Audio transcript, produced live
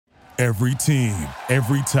Every team,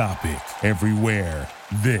 every topic, everywhere.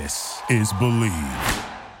 This is Believe.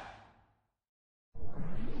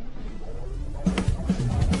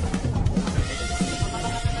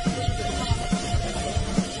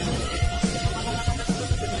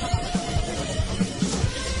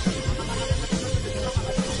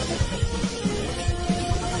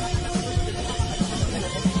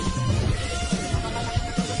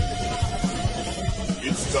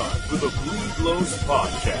 It's time for the Glasnow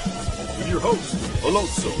podcast with your hosts,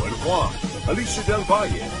 Alonso and Juan, Alicia Del Valle,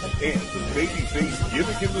 and the babyface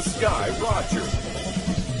gimmick in the sky, Roger.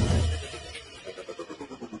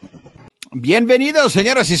 Bienvenidos,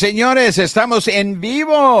 señoras y señores. Estamos en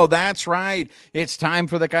vivo. That's right. It's time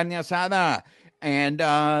for the carne asada. And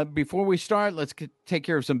before we start, let's take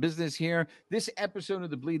care of some business here. This episode of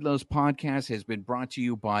the Bleed Lows podcast has been brought to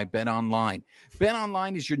you by BetOnline.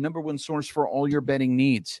 BetOnline is your number one source for all your betting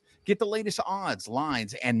needs. Get the latest odds,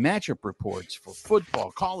 lines, and matchup reports for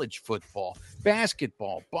football, college football,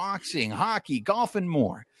 basketball, boxing, hockey, golf, and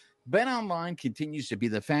more. BetOnline continues to be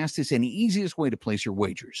the fastest and easiest way to place your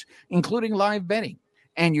wagers, including live betting.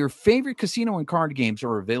 And your favorite casino and card games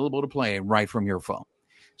are available to play right from your phone.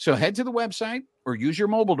 So head to the website or use your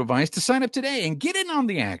mobile device to sign up today and get in on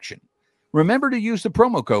the action. Remember to use the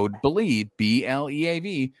promo code BELIEVE,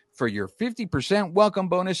 B-L-E-A-V, for your 50% welcome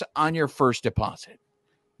bonus on your first deposit.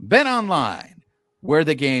 Bet Online, where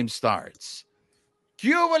the game starts.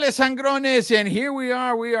 Cubole Sangrones, and here we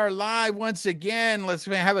are. We are live once again. Let's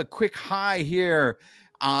have a quick hi here.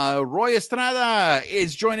 Roy Estrada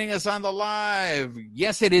is joining us on the live.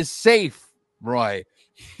 Yes, it is safe, Roy,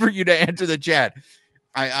 for you to enter the chat.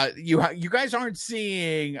 You guys aren't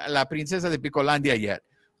seeing La Princesa de Picolandia yet,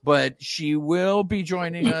 but she will be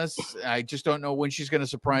joining us. I just don't know when she's going to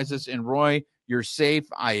surprise us. And Roy, you're safe.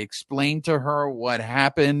 I explained to her what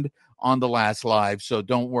happened on the last live, so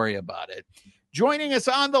don't worry about it. Joining us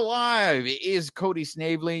on the live is Cody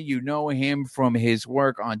Snavely. You know him from his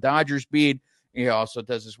work on Dodgersbeat. He also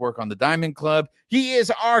does his work on the Diamond Club. He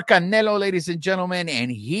is our Canelo, ladies and gentlemen,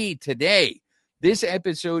 and this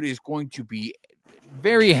episode is going to be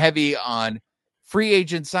very heavy on free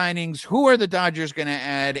agent signings. Who are the Dodgers going to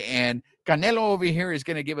add? And Canelo over here is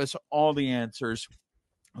going to give us all the answers.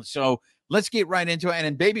 So let's get right into it.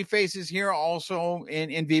 And Babyface is here also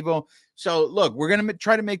in vivo. So look, we're going to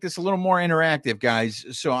try to make this a little more interactive, guys.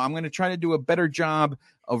 So I'm going to try to do a better job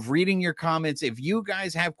of reading your comments. If you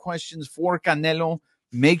guys have questions for Canelo,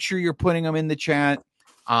 make sure you're putting them in the chat.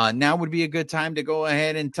 Now would be a good time to go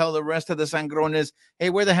ahead and tell the rest of the Sangrones, hey,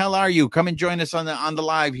 where the hell are you? Come and join us on the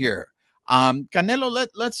live here. Canelo,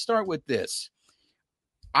 let's start with this.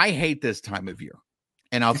 I hate this time of year,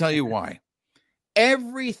 and I'll tell you why.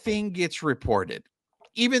 Everything gets reported,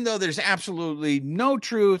 even though there's absolutely no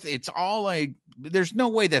truth. It's all like, there's no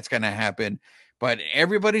way that's going to happen, but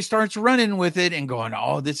everybody starts running with it and going,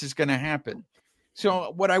 oh, this is going to happen.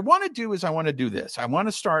 So what I want to do is I want to do this. I want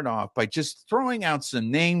to start off by just throwing out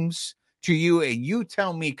some names to you, and you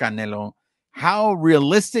tell me, Canelo, how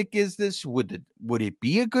realistic is this? Would it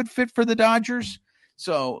be a good fit for the Dodgers?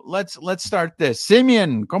 So let's start this.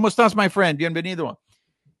 Simeon, ¿cómo estás, my friend? Bienvenido.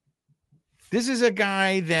 This is a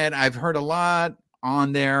guy that I've heard a lot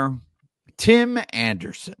on there. Tim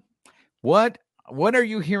Anderson. What are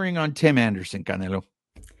you hearing on Tim Anderson, Canelo?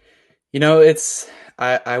 You know,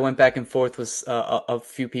 I went back and forth with a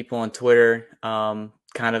few people on Twitter,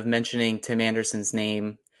 kind of mentioning Tim Anderson's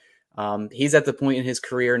name. He's at the point in his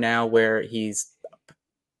career now where he's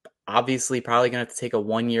obviously probably going to have to take a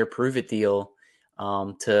 1-year prove-it deal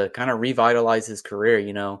to kind of revitalize his career.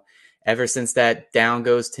 You know, ever since that down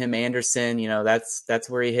goes Tim Anderson, you know, that's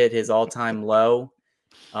where he hit his all-time low.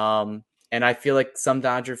 And I feel like some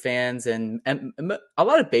Dodger fans and a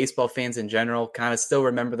lot of baseball fans in general kind of still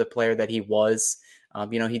remember the player that he was.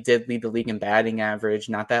 You know, he did lead the league in batting average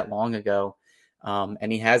not that long ago.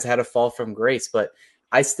 And he has had a fall from grace, but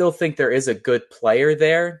I still think there is a good player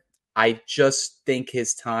there. I just think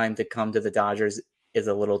his time to come to the Dodgers is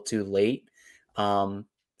a little too late.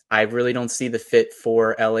 I really don't see the fit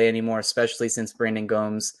for LA anymore, especially since Brandon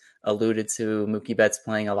Gomes alluded to Mookie Betts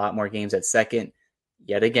playing a lot more games at second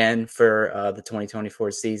yet again for the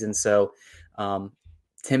 2024 season. So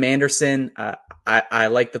Tim Anderson, I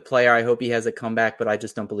like the player. I hope he has a comeback, but I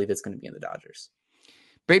just don't believe it's going to be in the Dodgers.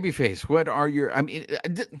 Babyface, what are your, I mean,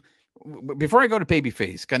 before I go to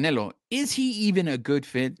Babyface, Canelo, is he even a good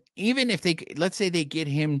fit? Even if let's say they get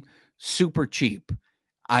him super cheap.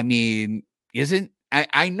 I mean,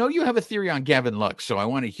 I know you have a theory on Gavin Lux, so I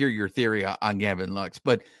want to hear your theory on Gavin Lux,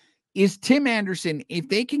 but is Tim Anderson, if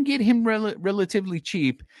they can get him relatively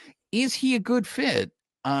cheap, is he a good fit?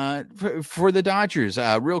 For the Dodgers.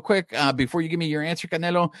 Real quick, before you give me your answer,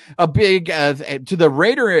 Canelo, a big to the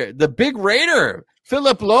Raider, the big Raider,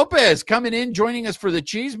 Philip Lopez coming in, joining us for the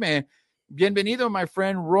Cheeseman. Bienvenido, my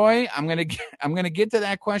friend Roy. I'm gonna get to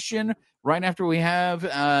that question right after we have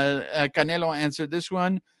Canelo answer this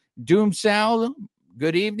one. Doom Sal,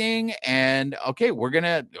 good evening, and okay,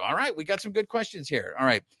 all right, we got some good questions here. All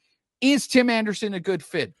right, is Tim Anderson a good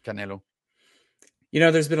fit, Canelo?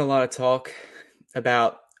 There's been a lot of talk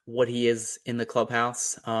about what he is in the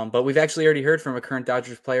clubhouse, but we've actually already heard from a current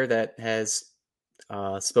Dodgers player that has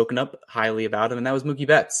spoken up highly about him, and that was Mookie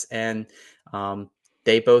Betts. And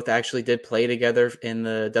they both actually did play together in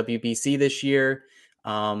the WBC this year.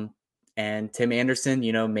 And Tim Anderson,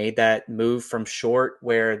 made that move from short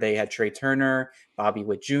where they had Trey Turner, Bobby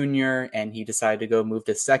Witt Jr., and he decided to go move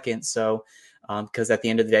to second. So, because at the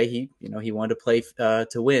end of the day, he wanted to play to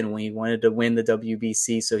win. When he wanted to win the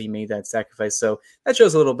WBC, so he made that sacrifice. So that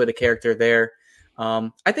shows a little bit of character there.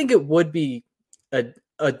 I think it would be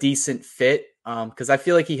a decent fit because I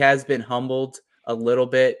feel like he has been humbled a little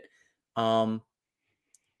bit.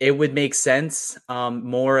 It would make sense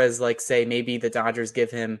more as like, say, maybe the Dodgers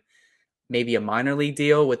give him maybe a minor league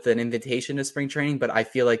deal with an invitation to spring training, but I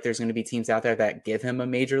feel like there's going to be teams out there that give him a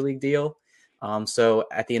major league deal. So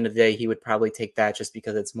at the end of the day, he would probably take that just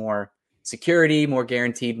because it's more security, more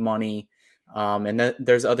guaranteed money. And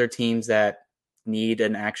there's other teams that need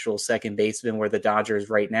an actual second baseman, where the Dodgers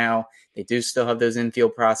right now, they do still have those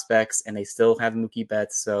infield prospects and they still have Mookie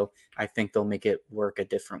Betts. So I think they'll make it work a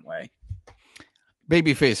different way.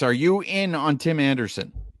 Babyface, are you in on Tim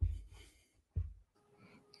Anderson?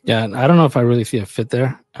 Yeah, I don't know if I really see a fit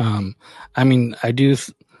there. I mean, I do.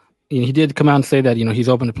 He did come out and say that he's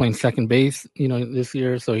open to playing second base, this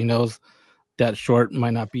year, so he knows that short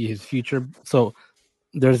might not be his future. So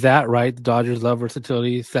there's that, right? The Dodgers love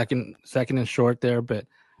versatility, second and short there, but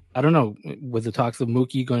I don't know. With the talks of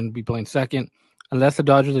Mookie going to be playing second, unless the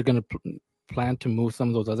Dodgers are going to plan to move some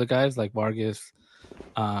of those other guys like Vargas,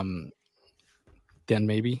 then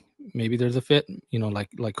maybe there's a fit.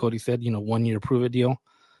 Like Cody said, 1 year prove it deal.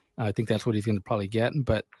 I think that's what he's going to probably get.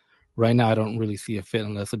 But right now, I don't really see a fit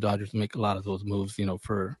unless the Dodgers make a lot of those moves,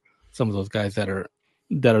 for some of those guys that are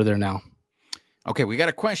there now. Okay, we got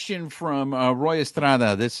a question from Roy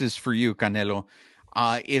Estrada. This is for you, Canelo.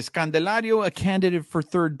 Is Candelario a candidate for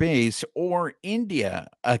third base or India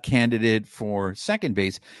a candidate for second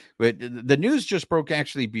base? But the news just broke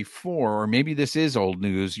actually before, or maybe this is old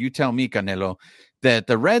news. You tell me, Canelo, that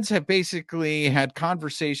the Reds have basically had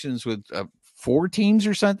conversations with 4 teams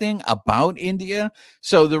or something about India.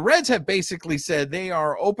 So the Reds have basically said they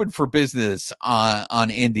are open for business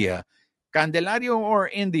on India. Candelario or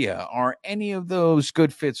India, are any of those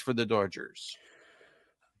good fits for the Dodgers?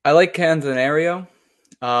 I like Candelario.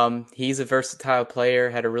 He's a versatile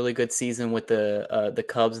player, had a really good season with the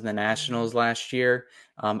Cubs and the Nationals last year.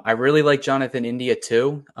 I really like Jonathan India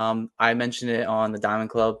too. I mentioned it on the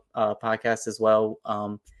Diamond Club podcast as well.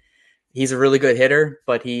 He's a really good hitter,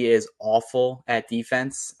 but he is awful at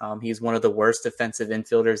defense. He's one of the worst defensive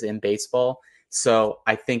infielders in baseball. So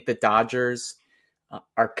I think the Dodgers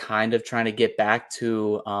are kind of trying to get back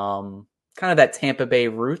to kind of that Tampa Bay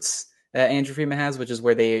roots that Andrew Friedman has, which is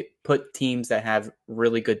where they put teams that have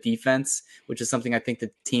really good defense, which is something I think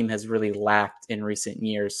the team has really lacked in recent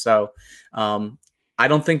years. So I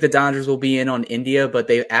don't think the Dodgers will be in on India, but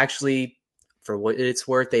they actually, for what it's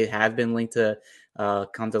worth, they have been linked to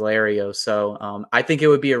Candelario. So I think it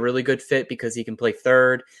would be a really good fit because he can play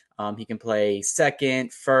third. He can play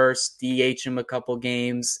second, first, DH him a couple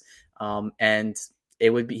games. And it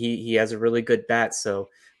would be, he has a really good bat. So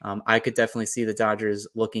I could definitely see the Dodgers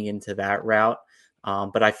looking into that route.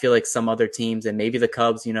 But I feel like some other teams, and maybe the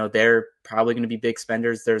Cubs, they're probably going to be big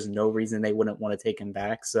spenders. There's no reason they wouldn't want to take him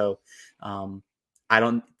back. So I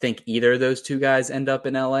don't think either of those two guys end up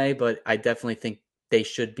in LA, but I definitely think they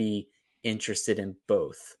should be interested in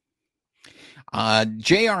both.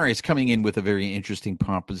 JR is coming in with a very interesting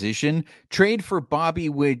proposition. Trade for Bobby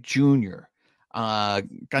Witt Jr.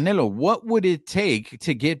 Canelo, what would it take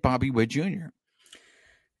to get Bobby Witt Jr.?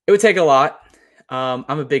 It would take a lot. I'm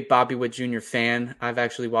a big Bobby Witt Jr. fan. I've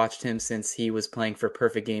actually watched him since he was playing for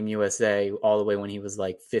Perfect Game USA all the way when he was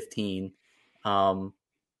like 15.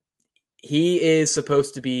 He is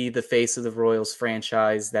supposed to be the face of the Royals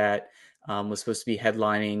franchise that was supposed to be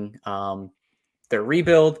headlining their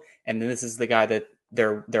rebuild, and then this is the guy that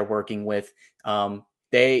they're working with.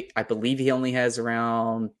 I believe he only has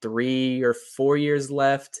around 3 or 4 years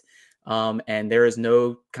left. And there is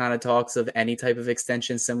no kind of talks of any type of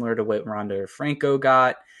extension similar to what Rondo Franco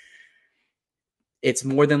got. it's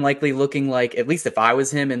more than likely looking like, at least if I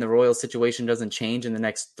was him and the Royals situation doesn't change in the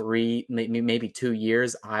next 3, maybe 2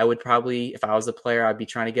 years, I would probably, if I was a player, I'd be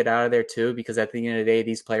trying to get out of there too, because at the end of the day,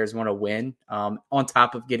 these players want to win, on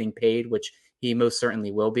top of getting paid, which he most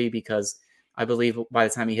certainly will be, because I believe by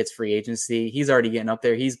the time he hits free agency, he's already getting up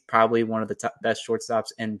there. He's probably one of the best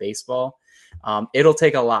shortstops in baseball. It'll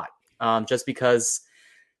take a lot, just because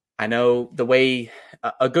I know the way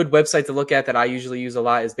a good website to look at that I usually use a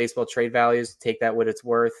lot is Baseball Trade Values. Take that what it's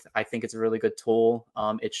worth. I think it's a really good tool.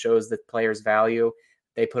 It shows the player's value.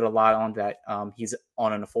 They put a lot on that. He's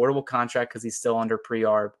on an affordable contract because he's still under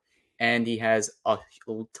pre-arb, and he has a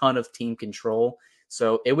ton of team control.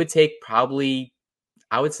 So it would take probably,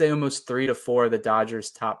 I would say, almost 3 to 4 of the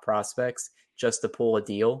Dodgers' top prospects just to pull a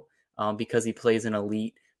deal, because he plays an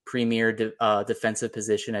elite premier defensive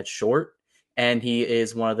position at short. And he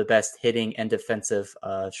is one of the best hitting and defensive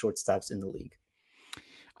shortstops in the league.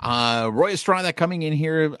 Roy Estrada coming in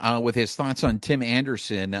here with his thoughts on Tim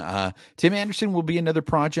Anderson. Tim Anderson will be another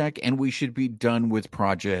project, and we should be done with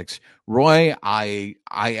projects. Roy, I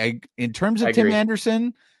in terms of Tim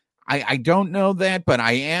Anderson, I don't know that, but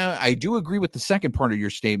I do agree with the second part of your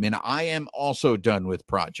statement. I am also done with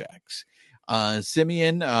projects.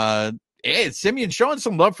 Simeon showing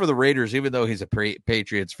some love for the Raiders, even though he's a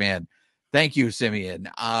Patriots fan. Thank you, Simeon.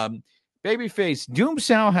 Babyface, Doom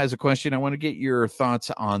Sal has a question. I want to get your thoughts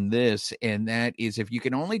on this, and that is, if you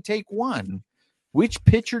can only take one, which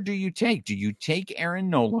pitcher do you take? Do you take Aaron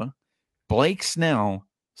Nola, Blake Snell,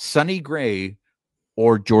 Sonny Gray,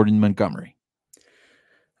 or Jordan Montgomery?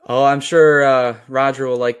 Oh, I'm sure Roger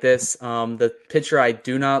will like this. The pitcher I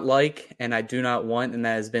do not like and I do not want, and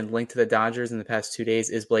that has been linked to the Dodgers in the past 2 days,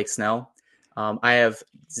 is Blake Snell. I have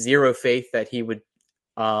zero faith that he would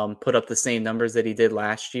put up the same numbers that he did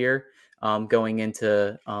last year, going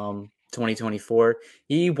into 2024.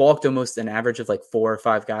 He walked almost an average of like 4 or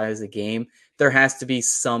 5 guys a game. There has to be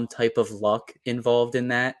some type of luck involved in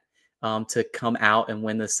that to come out and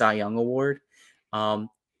win the Cy Young Award.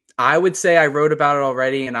 I would say, I wrote about it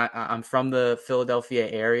already, and I'm from the Philadelphia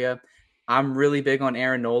area. I'm really big on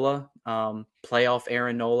Aaron Nola, playoff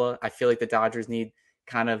Aaron Nola. I feel like the Dodgers need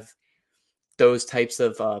kind of those types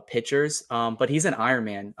of pitchers, but he's an Iron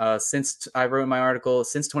Man. Since I wrote in my article,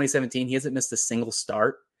 since 2017, he hasn't missed a single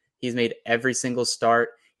start. He's made every single start.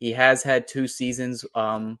 He has had 2 seasons,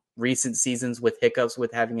 recent seasons, with hiccups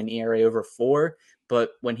with having an ERA over 4.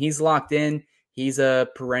 But when he's locked in, he's a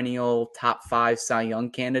perennial top 5 Cy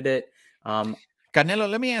Young candidate. Canelo,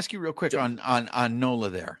 let me ask you real quick on Nola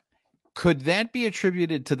there. Could that be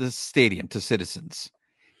attributed to the stadium, to Citizens?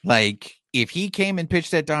 Like, if he came and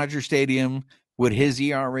pitched at Dodger Stadium, would his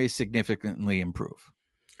ERA significantly improve?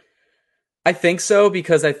 I think so,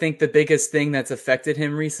 because I think the biggest thing that's affected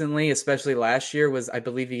him recently, especially last year, was I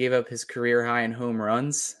believe he gave up his career high in home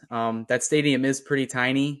runs. That stadium is pretty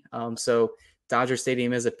tiny. So Dodger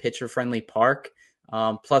Stadium is a pitcher-friendly park.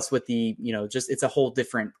 Plus with the, it's a whole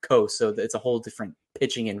different coast. So it's a whole different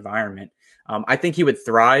pitching environment. I think he would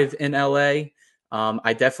thrive in LA.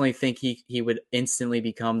 I definitely think he would instantly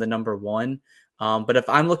become the number 1. But if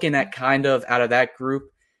I'm looking at kind of out of that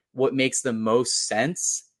group, what makes the most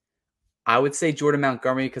sense, I would say Jordan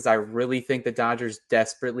Montgomery, because I really think the Dodgers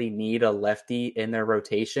desperately need a lefty in their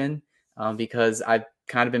rotation, because I've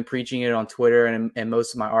kind of been preaching it on Twitter and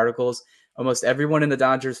most of my articles. Almost everyone in the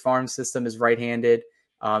Dodgers farm system is right-handed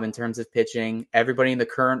in terms of pitching. Everybody in the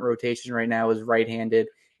current rotation right now is right-handed.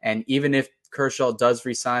 And even if Kershaw does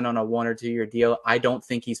resign on a 1 or 2 year deal, I don't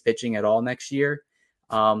think he's pitching at all next year.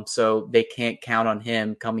 So they can't count on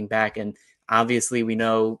him coming back. And obviously we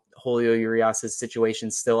know Julio Urias'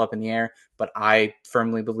 situation's still up in the air, but I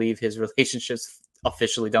firmly believe his relationship's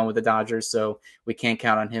officially done with the Dodgers, so we can't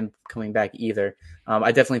count on him coming back either.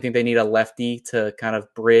 I definitely think they need a lefty to kind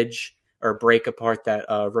of bridge or break apart that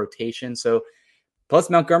rotation. So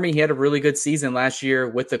plus Montgomery, he had a really good season last year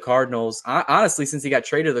with the Cardinals. Honestly, since he got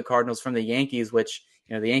traded to the Cardinals from the Yankees, which,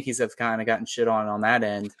 the Yankees have kind of gotten shit on that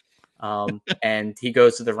end. And he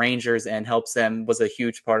goes to the Rangers and helps them, was a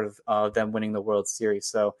huge part of them winning the World Series.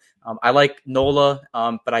 So I like Nola,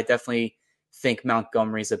 but I definitely think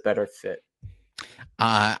Montgomery's a better fit.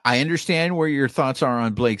 I understand where your thoughts are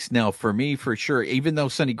on Blake Snell. For me, for sure, even though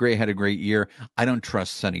Sonny Gray had a great year, I don't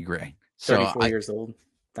trust Sonny Gray. 34 years old.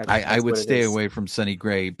 I would stay away from Sonny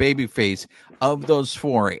Gray. Babyface, of those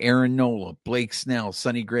 4, Aaron Nola, Blake Snell,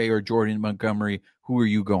 Sonny Gray, or Jordan Montgomery, who are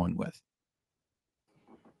you going with?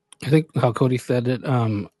 I think how Cody said it.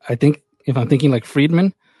 I think if I'm thinking like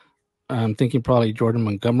Friedman, I'm thinking probably Jordan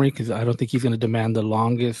Montgomery, because I don't think he's going to demand the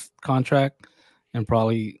longest contract and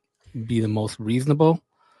probably be the most reasonable.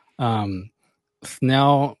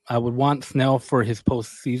 Snell, I would want Snell for his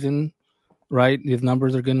postseason, right? His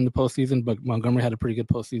numbers are good in the postseason, but Montgomery had a pretty good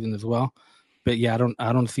postseason as well. But yeah,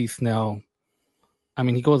 I don't see Snell. I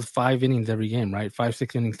mean, he goes 5 innings every game, right?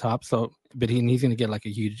 5-6 innings top. So, but he's going to get like a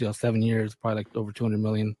huge deal, 7 years, probably like over 200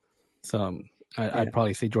 million. So I'd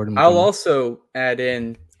probably say Jordan I'll Montgomery. also add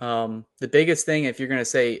in the biggest thing, if you're going to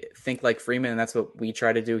say think like Freeman, and that's what we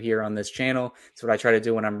try to do here on this channel. It's what I try to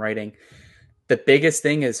do when I'm writing. The biggest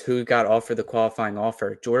thing is who got offered the qualifying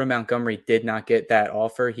offer. Jordan Montgomery did not get that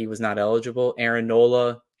offer. He was not eligible. Aaron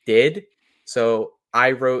Nola did. So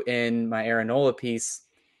I wrote in my Aaron Nola piece,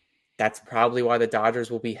 that's probably why the Dodgers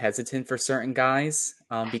will be hesitant for certain guys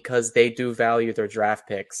because they do value their draft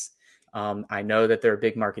picks. I know that they're a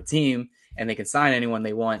big market team and they can sign anyone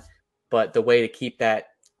they want, but the way to keep that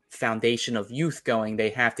foundation of youth going, they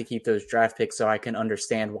have to keep those draft picks, so I can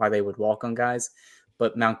understand why they would walk on guys.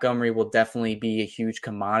 But Montgomery will definitely be a huge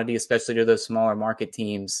commodity, especially to those smaller market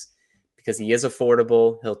teams, because he is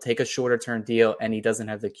affordable. He'll take a shorter term deal and he doesn't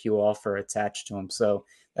have the Q offer attached to him. So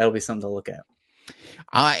that'll be something to look at.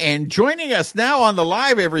 And joining us now on the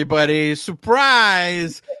live, everybody,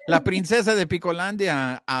 surprise, La Princesa de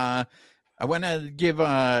Picolandia. I want to give,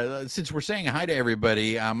 since we're saying hi to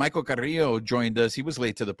everybody, Michael Carrillo joined us. He was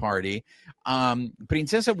late to the party.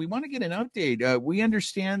 Princesa, we want to get an update. We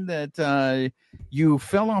understand that you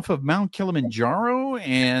fell off of Mount Kilimanjaro,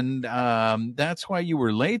 and that's why you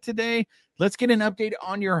were late today. Let's get an update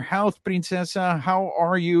on your health, Princesa. How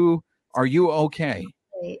are you? Are you okay?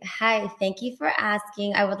 Hi, thank you for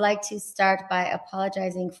asking. I would like to start by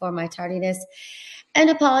apologizing for my tardiness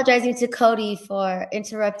and apologizing to Cody for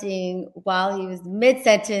interrupting while he was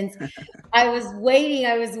mid-sentence. I was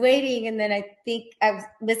waiting, and then I think I was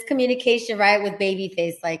miscommunication, right, with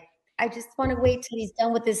Babyface. Like, I just want to wait till he's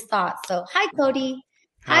done with his thoughts. So, hi, Cody.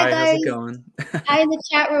 Hi, guys. How's it going? Hi in the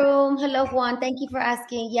chat room. Hello, Juan. Thank you for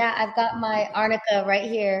asking. Yeah, I've got my arnica right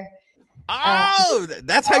here. Oh,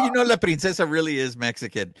 that's how you know La Princesa really is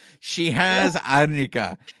Mexican. She has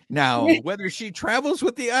arnica. Now, whether she travels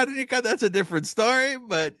with the arnica, that's a different story,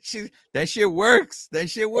 but that shit works. That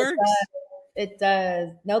shit works. It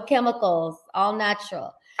does. No chemicals, all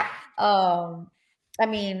natural. I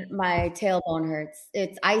mean, my tailbone hurts.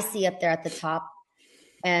 It's icy up there at the top.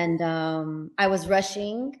 And I was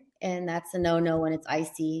rushing, and that's a no-no when it's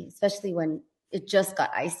icy, especially when it just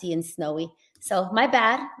got icy and snowy. So my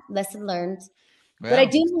bad, lesson learned. Well, but I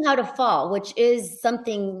do know how to fall, which is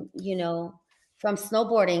something, from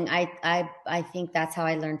snowboarding. I think that's how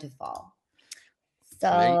I learned to fall.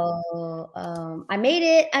 So I made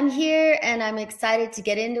it. I'm here, and I'm excited to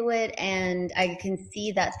get into it. And I can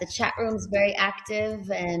see that the chat room's very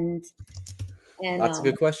active, and lots of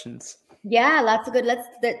good questions. Yeah, lots of good. Let's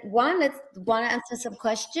want to answer some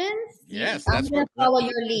questions. Yes, I'm gonna follow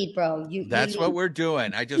your lead, bro. That's what we're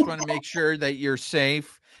doing. I just want to make sure that you're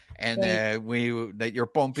safe and that your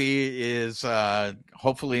Pompey is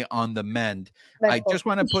hopefully on the mend. I just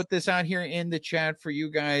want to put this out here in the chat for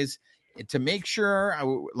you guys to make sure.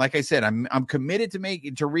 Like I said, I'm committed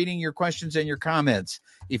to reading your questions and your comments.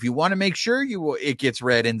 If you want to make sure it gets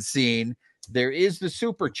read and seen, there is the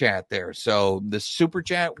super chat there. So the super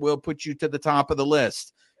chat will put you to the top of the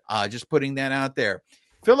list. Just putting that out there.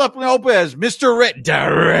 Philip Lopez, Mr.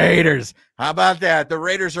 The Raiders. How about that? The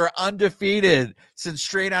Raiders are undefeated since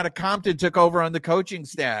Straight Outta Compton took over on the coaching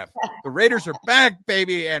staff. The Raiders are back,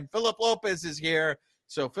 baby, and Philip Lopez is here.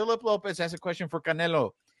 So Philip Lopez has a question for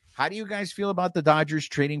Canelo. How do you guys feel about the Dodgers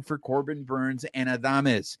trading for Corbin Burnes and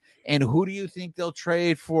Adames? And who do you think they'll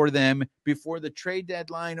trade for them before the trade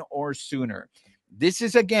deadline or sooner? This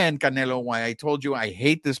is, again, Canelo, why I told you I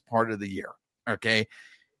hate this part of the year, okay?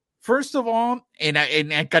 First of all, and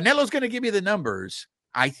Canelo's going to give you the numbers.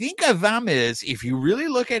 I think Adames, if you really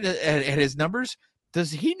look at his numbers,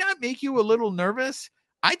 does he not make you a little nervous?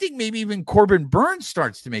 I think maybe even Corbin Burnes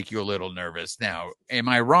starts to make you a little nervous now. Am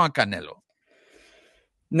I wrong, Canelo?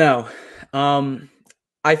 No.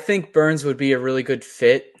 I think Burnes would be a really good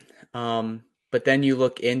fit. But then you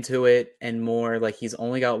look into it and more like he's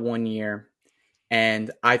only got 1 year.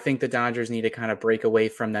 And I think the Dodgers need to kind of break away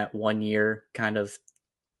from that 1 year kind of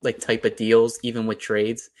like type of deals, even with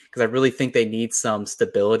trades, because I really think they need some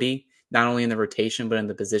stability, not only in the rotation, but in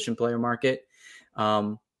the position player market.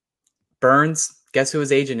 Burnes, guess who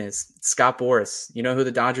his agent is? Scott Boras. You know who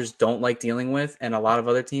the Dodgers don't like dealing with, and a lot of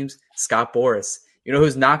other teams? Scott Boras. You know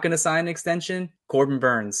who's not going to sign an extension? Corbin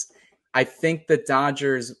Burnes. I think the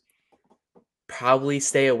Dodgers probably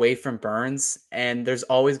stay away from Burnes, and there's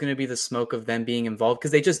always going to be the smoke of them being involved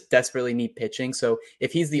because they just desperately need pitching. So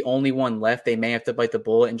if he's the only one left, they may have to bite the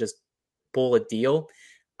bullet and just pull a deal.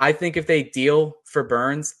 I think if they deal for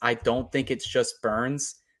Burns, I don't think it's just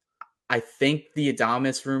Burns. I think the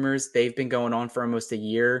Adames rumors, they've been going on for almost a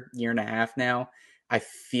year and a half now. I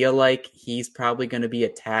feel like he's probably going to be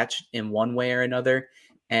attached in one way or another.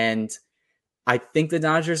 And I think the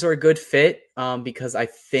Dodgers are a good fit because I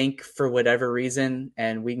think for whatever reason,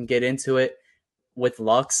 and we can get into it with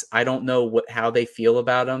Lux, I don't know how they feel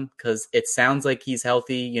about him because it sounds like he's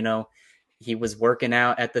healthy. You know, he was working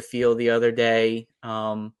out at the field the other day.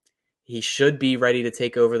 He should be ready to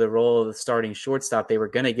take over the role of the starting shortstop. They were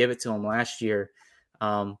going to give it to him last year.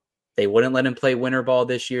 They wouldn't let him play winter ball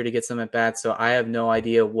this year to get some at bats. So I have no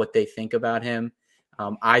idea what they think about him.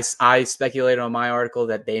 I speculated on my article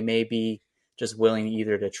that they may be just willing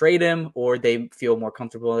either to trade him or they feel more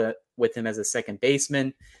comfortable with him as a second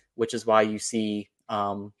baseman, which is why you see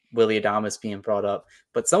Willy Adames being brought up.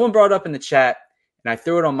 But someone brought up in the chat, and I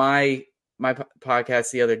threw it on my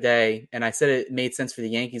podcast the other day, and I said it made sense for the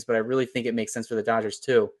Yankees, but I really think it makes sense for the Dodgers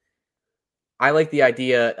too. I like the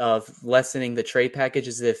idea of lessening the trade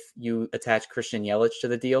packages if you attach Christian Yelich to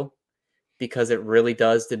the deal, because it really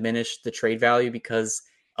does diminish the trade value because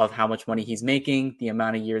of how much money he's making, the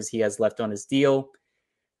amount of years he has left on his deal.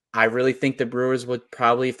 I really think the Brewers would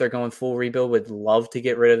probably, if they're going full rebuild, would love to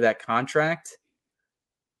get rid of that contract.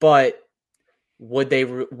 But would they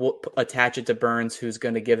attach it to Burns, who's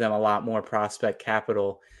going to give them a lot more prospect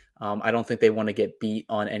capital? I don't think they want to get beat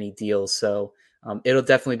on any deals. So it'll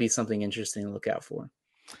definitely be something interesting to look out for.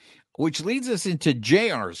 Which leads us into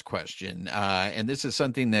JR's question. And this is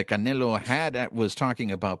something that Canelo was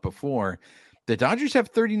talking about before. The Dodgers have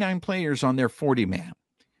 39 players on their 40-man.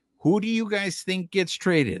 Who do you guys think gets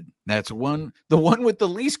traded? That's the one with the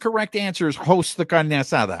least correct answers hosts the carne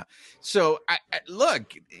asada. So,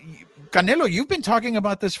 look, Canelo, you've been talking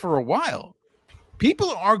about this for a while.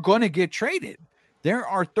 People are going to get traded. There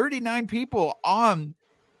are 39 people on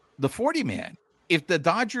the 40-man. If the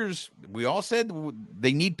Dodgers, we all said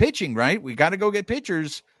they need pitching, right? We got to go get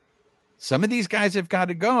pitchers. Some of these guys have got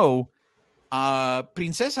to go.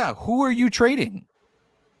 Princesa, who are you trading?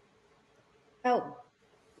 Oh,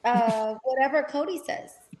 whatever Cody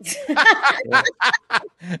says.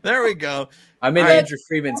 There we go. I'm in Andrew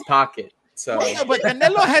Freeman's pocket. So, but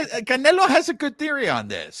Canelo has a good theory on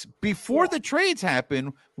this. Before the trades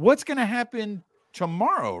happen, what's going to happen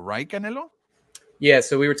tomorrow, right, Canelo? Yeah,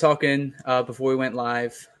 so we were talking before we went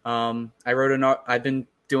live. I've been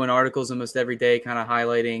doing articles almost every day, kind of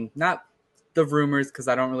highlighting not the rumors because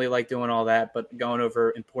I don't really like doing all that, but going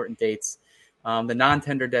over important dates. The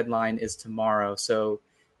non-tender deadline is tomorrow, so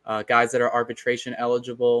guys that are arbitration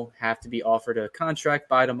eligible have to be offered a contract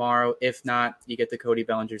by tomorrow. If not, you get the Cody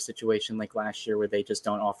Bellinger situation like last year where they just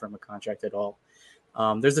don't offer him a contract at all.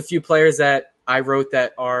 There's a few players that I wrote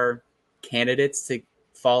that are candidates to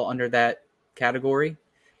fall under that category.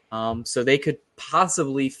 So they could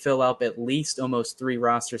possibly fill up at least almost 3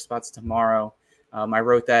 roster spots tomorrow. I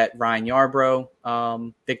wrote that Ryan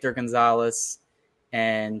Yarbrough, Victor Gonzalez,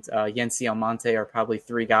 and Yency Almonte are probably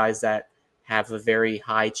 3 guys that have a very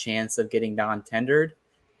high chance of getting non-tendered,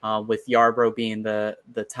 with Yarbrough being the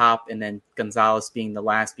top and then Gonzalez being the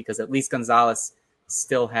last, because at least Gonzalez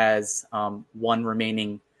still has 1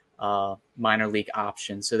 remaining minor league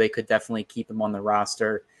option. So they could definitely keep him on the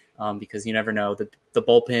roster. Because you never know. The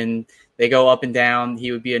bullpen, they go up and down.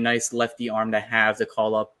 He would be a nice lefty arm to have to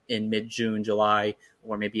call up in mid-June, July,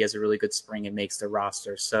 or maybe he has a really good spring and makes the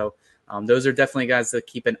roster. So those are definitely guys to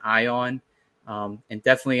keep an eye on. And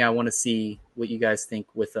definitely I want to see what you guys think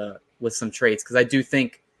with some trades, because I do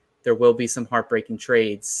think there will be some heartbreaking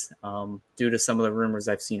trades due to some of the rumors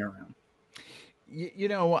I've seen around.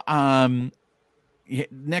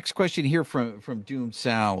 Next question here from Doom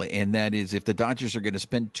Sal, and that is, if the Dodgers are going to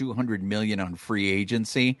spend $200 million on free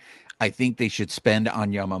agency, I think they should spend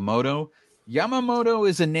on Yamamoto. Yamamoto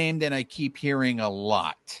is a name that I keep hearing a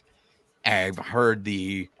lot. I've heard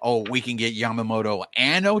we can get Yamamoto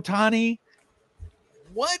and Ohtani.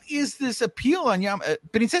 What is this appeal on Yamamoto?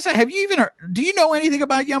 Princesa, do you know anything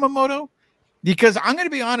about Yamamoto? Because I'm going to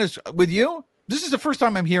be honest with you, this is the first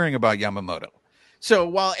time I'm hearing about Yamamoto. So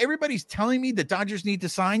while everybody's telling me the Dodgers need to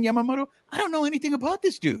sign Yamamoto, I don't know anything about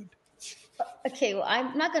this dude. Okay, well,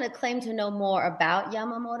 I'm not going to claim to know more about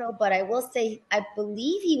Yamamoto, but I will say I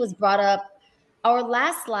believe he was brought up our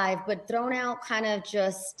last live, but thrown out kind of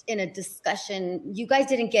just in a discussion. You guys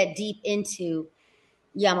didn't get deep into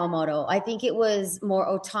Yamamoto. I think it was more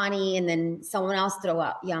Ohtani and then someone else throw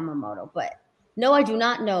out Yamamoto. But no, I do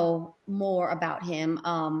not know more about him.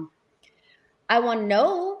 I want to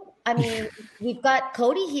know. I mean, we've got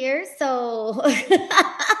Cody here, so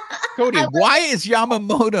Cody, why is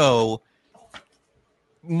Yamamoto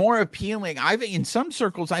more appealing. In some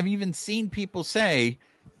circles, I've even seen people say,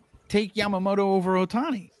 take Yamamoto over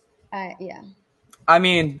Ohtani. Yeah. I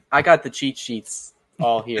mean, I got the cheat sheets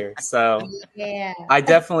all here, so Yeah. I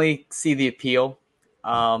definitely see the appeal.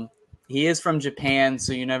 He is from Japan,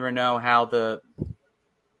 so you never know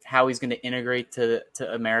how he's going to integrate to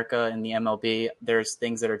America and the MLB. There's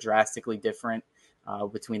things that are drastically different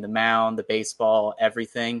between the mound, the baseball,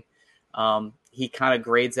 everything. He kind of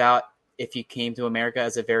grades out if he came to America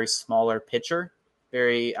as a very smaller pitcher.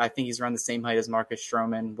 I think he's around the same height as Marcus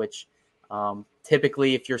Stroman, which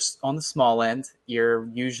typically, if you're on the small end, you're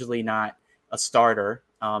usually not a starter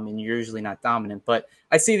and you're usually not dominant. But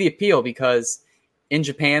I see the appeal because in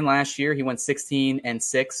Japan last year, he went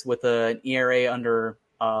 16-6 with an ERA under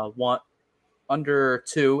 2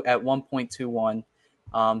 at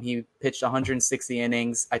 1.21. He pitched 160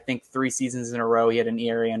 innings. I think 3 seasons in a row he had an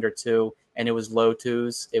ERA under 2, and it was low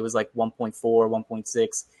twos. It was like 1.4,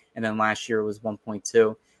 1.6, and then last year it was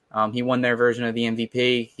 1.2. He won their version of the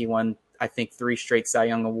MVP. He won, I think, 3 straight Cy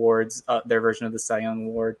Young awards, their version of the Cy Young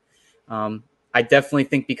award. I definitely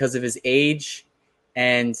think because of his age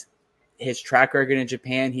and his track record in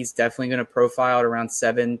Japan, he's definitely going to profile at around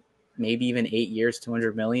 7, maybe even 8 years,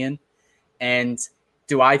 200 million. And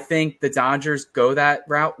do I think the Dodgers go that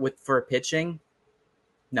route for pitching?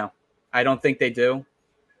 No, I don't think they do.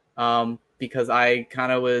 Because I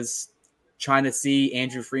kind of was trying to see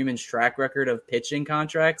Andrew Freeman's track record of pitching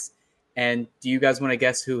contracts. And do you guys want to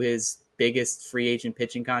guess who his biggest free agent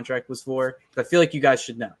pitching contract was for? I feel like you guys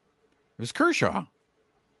should know. It was Kershaw.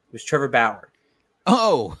 It was Trevor Bauer.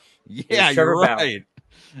 Oh, yeah, you're right.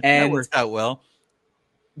 And that worked out well.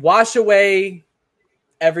 Wash away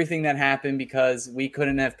everything that happened because we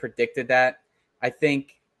couldn't have predicted that. I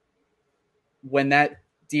think when that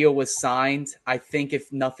deal was signed, I think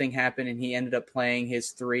if nothing happened and he ended up playing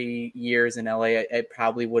his 3 years in LA, it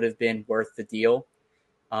probably would have been worth the deal.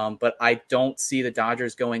 But I don't see the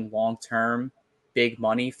Dodgers going long-term big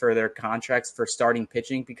money for their contracts for starting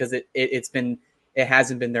pitching because it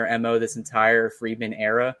hasn't been their MO this entire Friedman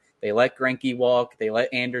era. They let Greinke walk. They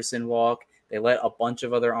let Anderson walk. They let a bunch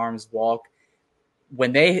of other arms walk.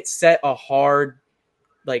 When they set a hard,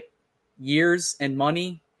 years and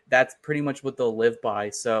money, that's pretty much what they'll live by.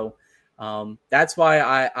 So that's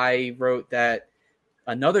why I wrote that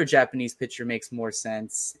another Japanese pitcher makes more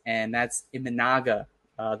sense, and that's Imanaga,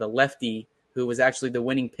 the lefty, who was actually the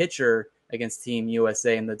winning pitcher against Team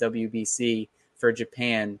USA in the WBC for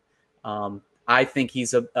Japan. I think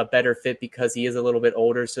he's a better fit because he is a little bit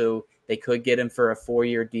older, so they could get him for a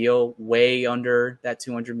 4-year deal, way under that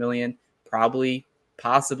 200 million,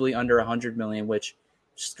 possibly under 100 million, which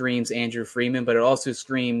screams Andrew Freeman, but it also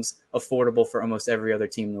screams affordable for almost every other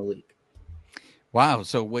team in the league. Wow.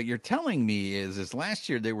 So what you're telling me is last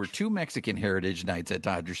year there were 2 Mexican Heritage Nights at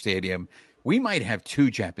Dodger Stadium. We might have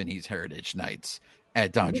 2 Japanese Heritage Nights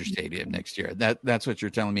at Dodger Stadium next year. That's what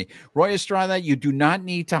you're telling me. Roy Estrada, you do not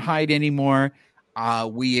need to hide anymore.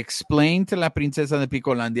 We explained to La Princesa de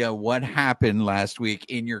Picolandia what happened last week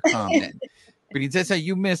in your comment. Princesa,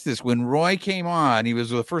 you missed this. When Roy came on, he was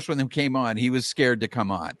the first one that came on. He was scared to come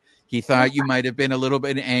on. He thought you might have been a little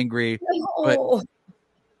bit angry, but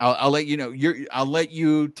I'll let you know. I'll let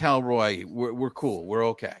you tell Roy we're cool. We're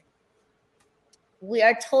okay. We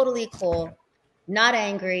are totally cool. Not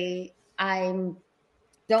angry.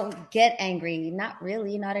 Don't get angry. Not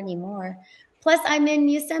really. Not anymore. Plus, I'm in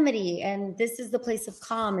Yosemite, and this is the place of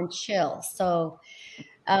calm and chill. So,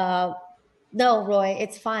 no, Roy,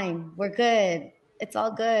 it's fine. We're good. It's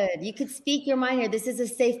all good. You could speak your mind here. This is a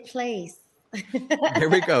safe place. There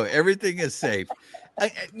we go. Everything is safe.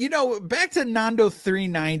 Back to Nando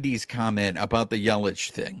 390's comment about the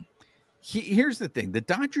Yelich thing. Here's the thing. The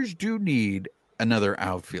Dodgers do need another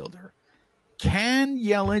outfielder. Can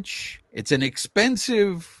Yelich, it's an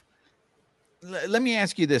expensive, let me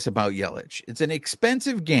ask you this about Yelich. It's an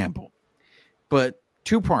expensive gamble, but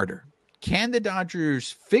 2-parter. Can the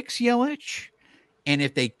Dodgers fix Yelich? And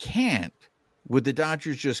if they can't, would the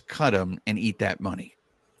Dodgers just cut him and eat that money?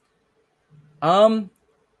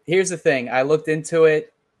 Here's the thing. I looked into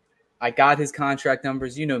it. I got his contract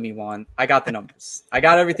numbers. You know me, Juan. I got the numbers. I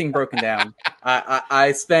got everything broken down.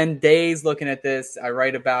 I spend days looking at this. I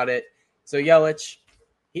write about it. So Yelich,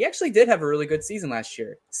 he actually did have a really good season last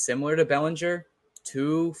year. Similar to Bellinger,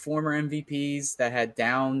 2 former MVPs that had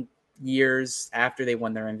down years after they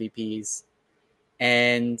won their MVPs.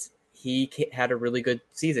 And he had a really good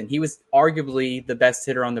season. He was arguably the best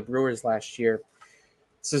hitter on the Brewers last year.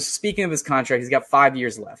 So speaking of his contract, he's got 5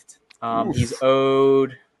 years left. He's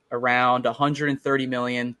owed around $130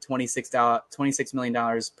 million, $26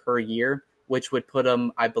 million per year, which would put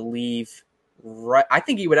him, I believe, right. I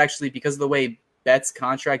think he would actually, because of the way Betts'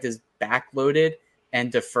 contract is backloaded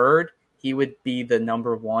and deferred, he would be the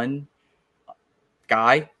number one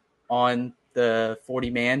guy on the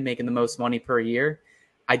 40-man making the most money per year.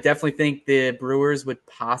 I definitely think the Brewers would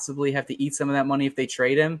possibly have to eat some of that money if they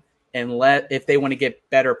trade him and if they want to get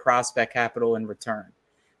better prospect capital in return.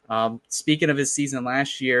 Speaking of his season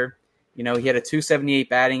last year, he had a 278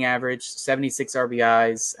 batting average, 76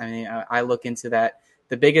 RBIs. I mean, I look into that.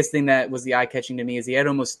 The biggest thing that was the eye-catching to me is he had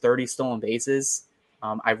almost 30 stolen bases.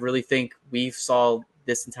 I really think we saw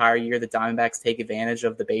this entire year the Diamondbacks take advantage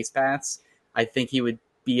of the base paths. I think he would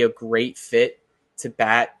be a great fit to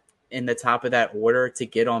bat in the top of that order, to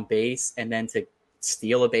get on base and then to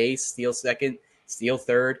steal a base, steal second, steal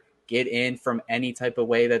third, get in from any type of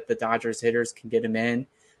way that the Dodgers hitters can get him in.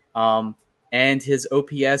 And his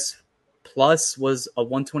OPS plus was a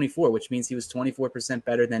 124, which means he was 24%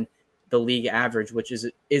 better than the league average, which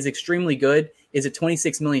is extremely good. Is it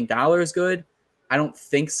 $26 million good? I don't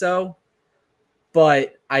think so.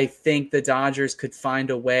 But I think the Dodgers could find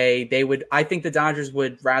a way. I think the Dodgers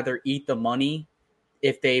would rather eat the money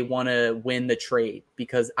if they want to win the trade,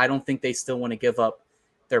 because I don't think they still want to give up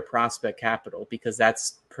their prospect capital, because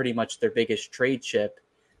that's pretty much their biggest trade chip.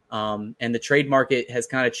 And the trade market has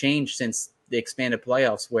kind of changed since the expanded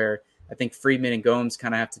playoffs, where I think Friedman and Gomes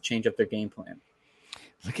kind of have to change up their game plan.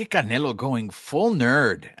 Look at Canelo going full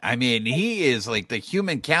nerd. I mean, he is like the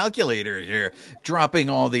human calculator here,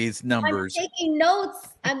 dropping all these numbers. I'm taking notes.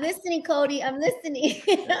 I'm listening, Cody. I'm listening.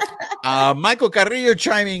 Michael Carrillo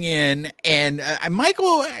chiming in, and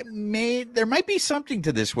Michael, there might be something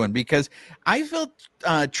to this one, because I felt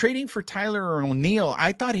trading for Tyler O'Neill,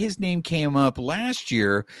 I thought his name came up last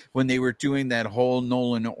year when they were doing that whole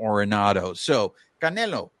Nolan Arenado. So,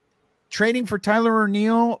 Canelo, trading for Tyler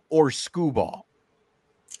O'Neill or Scooball?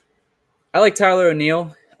 I like Tyler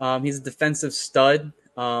O'Neill. He's a defensive stud.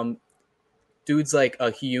 Dude's like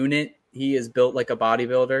a unit. He is built like a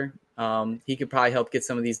bodybuilder. He could probably help get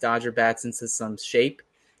some of these Dodger bats into some shape.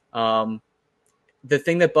 The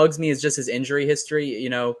thing that bugs me is just his injury history.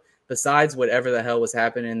 Besides whatever the hell was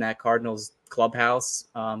happening in that Cardinals clubhouse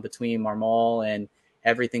between Marmol and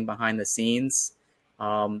everything behind the scenes,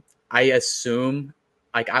 I assume,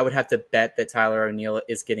 I would have to bet that Tyler O'Neill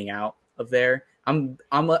is getting out of there.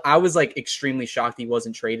 I was like extremely shocked he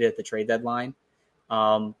wasn't traded at the trade deadline.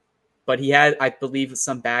 But he had, I believe,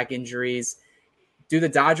 some back injuries. Do the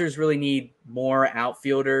Dodgers really need more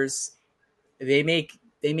outfielders? They may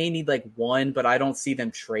need like one, but I don't see them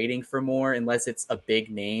trading for more unless it's a big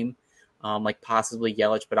name, like possibly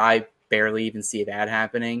Yelich, but I barely even see that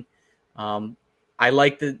happening. I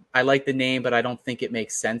like the name, but I don't think it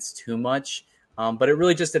makes sense too much. But it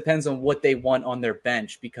really just depends on what they want on their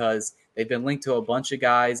bench, because they've been linked to a bunch of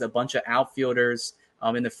guys, a bunch of outfielders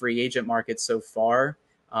in the free agent market so far.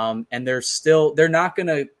 And they're not going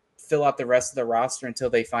to fill out the rest of the roster until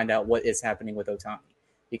they find out what is happening with Ohtani,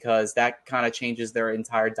 because that kind of changes their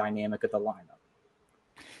entire dynamic of the lineup.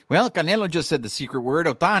 Well, Canelo just said the secret word,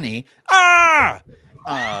 Ohtani.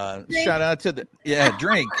 Shout out to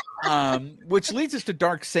drink. Which leads us to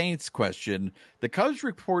Dark Saints question. The Cubs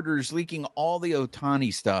reporters leaking all the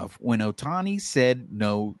Ohtani stuff when Ohtani said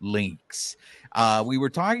no links. We were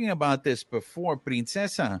talking about this before,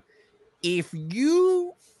 Princesa. If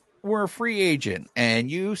you were a free agent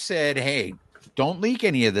and you said, hey, don't leak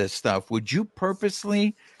any of this stuff, would you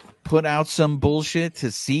purposely put out some bullshit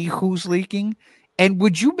to see who's leaking? And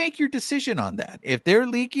would you make your decision on that? If they're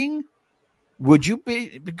leaking, would you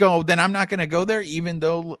go, then I'm not going to go there, even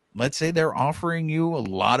though, let's say, they're offering you a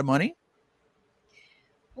lot of money?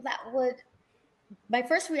 Well, my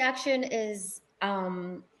first reaction is,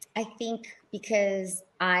 I think because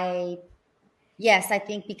I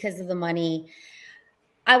think because of the money,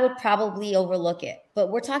 I would probably overlook it.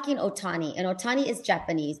 But we're talking Ohtani, and Ohtani is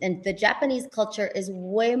Japanese, and the Japanese culture is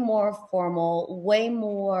way more formal, way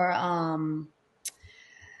more,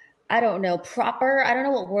 I don't know, proper. I don't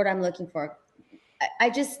know what word I'm looking for.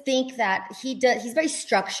 I just think that he's very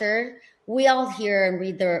structured. We all hear and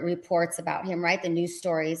read the reports about him, right? The news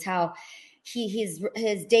stories, how his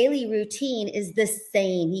daily routine is the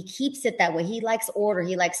same. He keeps it that way. He likes order.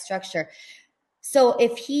 He likes structure. So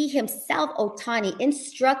if he himself, Ohtani,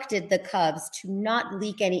 instructed the Cubs to not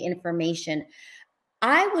leak any information,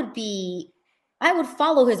 I would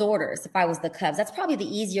follow his orders if I was the Cubs. That's probably the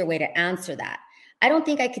easier way to answer that. I don't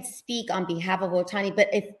think I could speak on behalf of Ohtani, but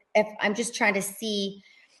if I'm just trying to see,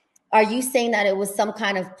 are you saying that it was some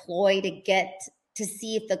kind of ploy to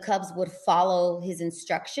see if the Cubs would follow his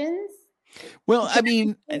instructions? Well, I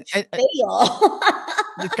mean, fail.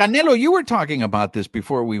 Canelo, you were talking about this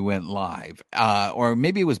before we went live, or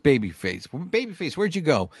maybe it was Babyface. Babyface, where'd you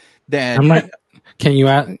go? Then Can you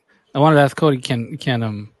ask? I wanted to ask Cody. Can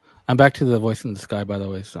I'm back to the voice in the sky, by the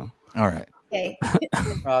way. So all right. Okay.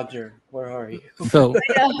 Roger, where are you? So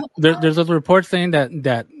there's a report saying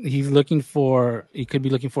that he could be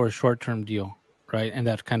looking for a short-term deal, right? And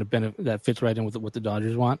that kind of that fits right in with what the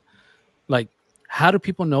Dodgers want. Like, how do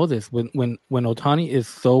people know this when Ohtani is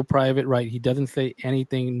so private, right? He doesn't say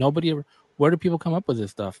anything. Nobody ever. Where do people come up with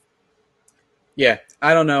this stuff? Yeah,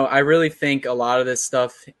 I don't know. I really think a lot of this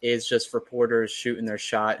stuff is just reporters shooting their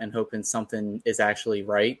shot and hoping something is actually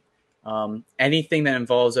right. Anything that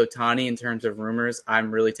involves Ohtani in terms of rumors, I'm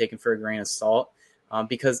really taking for a grain of salt.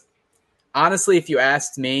 Because honestly, if you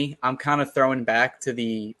asked me, I'm kind of throwing back to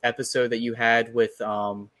the episode that you had with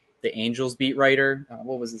the Angels beat writer.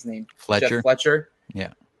 What was his name? Jeff Fletcher.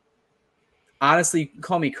 Yeah. Honestly,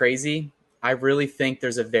 call me crazy. I really think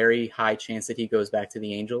there's a very high chance that he goes back to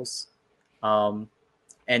the Angels. And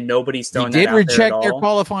nobody's throwing that out there at all. He did reject their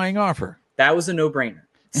qualifying offer. That was a no-brainer.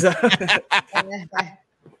 So,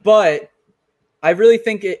 but I really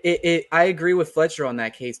think I agree with Fletcher on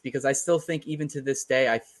that case because I still think even to this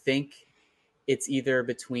day, I think it's either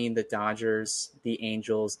between the Dodgers, the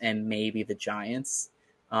Angels, and maybe the Giants.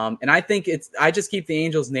 And I think I just keep the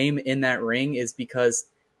Angels' name in that ring is because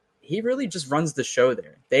he really just runs the show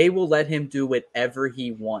there. They will let him do whatever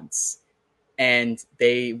he wants, and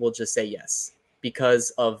they will just say yes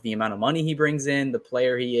because of the amount of money he brings in, the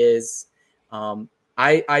player he is.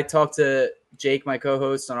 I talked to Jake, my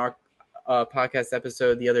co-host, on our podcast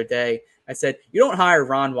episode the other day. I said, you don't hire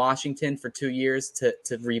Ron Washington for 2 years to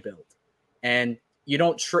rebuild. And you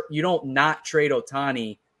don't not trade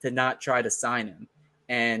Ohtani to not try to sign him.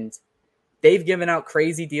 And they've given out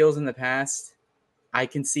crazy deals in the past. I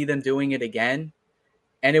can see them doing it again.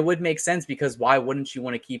 And it would make sense because why wouldn't you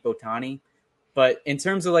want to keep Ohtani? But in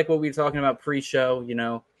terms of like what we were talking about pre-show,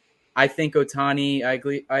 I think Ohtani,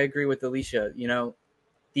 I agree with Alicia,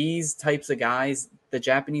 these types of guys, the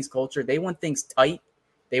Japanese culture, they want things tight.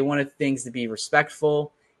 They wanted things to be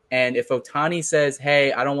respectful. And if Ohtani says,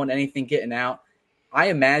 hey, I don't want anything getting out, I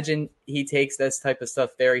imagine he takes this type of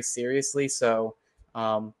stuff very seriously. So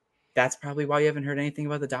that's probably why you haven't heard anything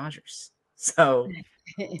about the Dodgers. So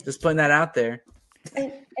just putting that out there.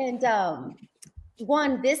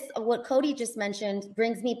 What Cody just mentioned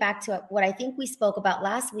brings me back to what I think we spoke about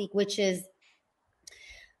last week, which is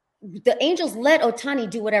the Angels let Ohtani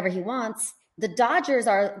do whatever he wants. The Dodgers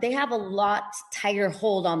they have a lot tighter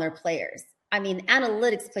hold on their players. I mean,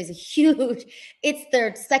 analytics plays it's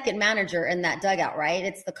their second manager in that dugout, right?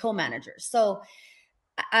 It's the co-manager. So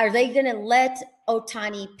are they going to let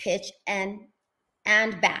Ohtani pitch and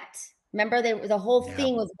bat? Remember, the whole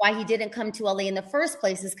thing was why he didn't come to LA in the first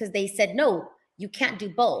place is because they said, no, you can't do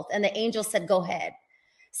both. And the Angels said, go ahead.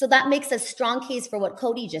 So that makes a strong case for what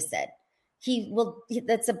Cody just said.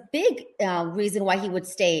 That's a big reason why he would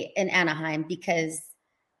stay in Anaheim because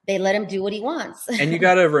they let him do what he wants. And you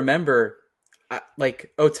got to remember,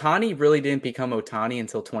 like Ohtani really didn't become Ohtani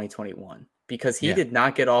until 2021 because he did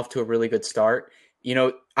not get off to a really good start.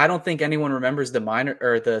 I don't think anyone remembers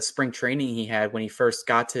the spring training he had when he first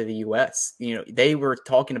got to the US. They were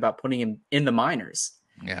talking about putting him in the minors.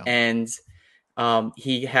 Yeah. And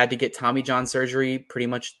he had to get Tommy John surgery pretty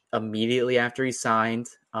much immediately after he signed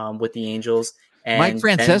with the Angels. And Mike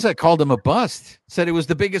Francesa called him a bust, said it was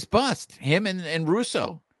the biggest bust, him and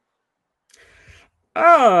Russo.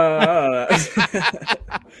 But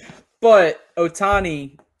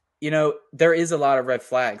Ohtani, there is a lot of red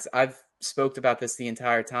flags. I've spoke about this the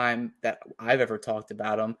entire time that I've ever talked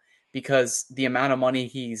about him because the amount of money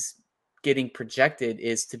he's getting projected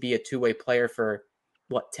is to be a two-way player for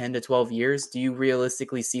 10 to 12 years. Do you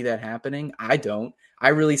realistically see that happening? I don't. I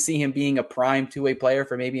really see him being a prime two-way player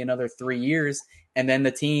for maybe another 3 years. And then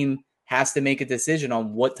the team has to make a decision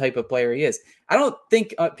on what type of player he is. I don't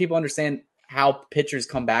think people understand how pitchers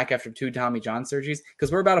come back after 2 Tommy John surgeries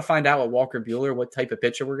because we're about to find out with Walker Buehler what type of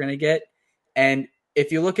pitcher we're going to get. And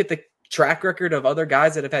if you look at the track record of other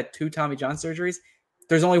guys that have had 2 Tommy John surgeries,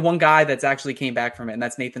 there's only one guy that's actually came back from it, and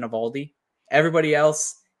that's Nathan Eovaldi. Everybody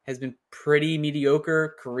else has been pretty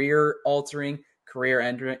mediocre, career-altering,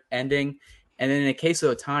 career-ending. And then in the case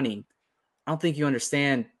of Ohtani, I don't think you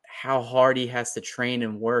understand how hard he has to train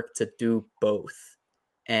and work to do both.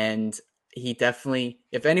 And he definitely,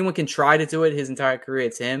 if anyone can try to do it his entire career,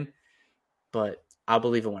 it's him. But I'll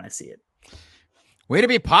believe it when I see it. Way to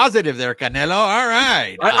be positive there, Canelo. All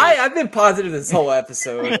right. I've been positive this whole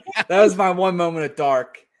episode. That was my one moment of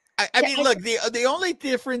dark. I mean, look, the only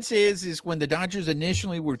difference is when the Dodgers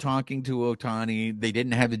initially were talking to Ohtani, they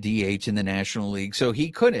didn't have a DH in the National League, so he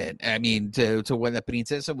couldn't. I mean, to what the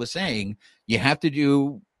Princesa was saying, you have to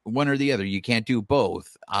do one or the other. You can't do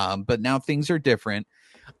both. But now things are different.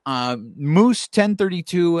 Moose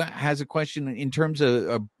 1032 has a question in terms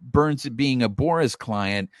of Burns being a Boris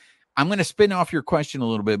client. I'm going to spin off your question a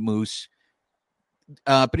little bit, Moose.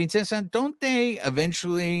 Princesa, don't they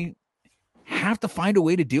eventually have to find a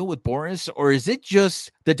way to deal with Boris, or is it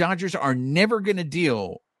just the Dodgers are never going to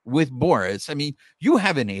deal with Boris? I mean, you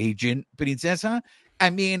have an agent, Princesa. I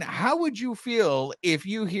mean, how would you feel if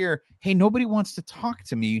you hear, hey, nobody wants to talk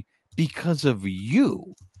to me because of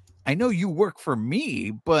you? I know you work for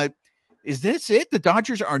me, but is this it? The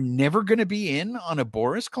Dodgers are never going to be in on a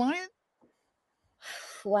Boris client?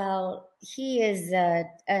 Well, he is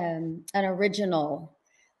an original.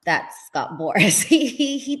 That's Scott Boras.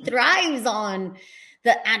 He thrives on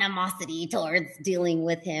the animosity towards dealing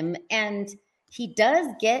with him, and he does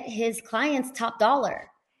get his clients top dollar.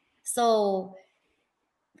 So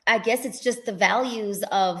I guess it's just the values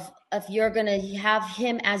of if you're gonna have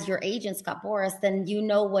him as your agent, Scott Boras, then you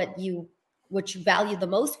know what you value the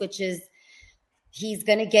most, which is he's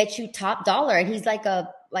gonna get you top dollar, and he's like a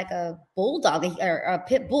bulldog or a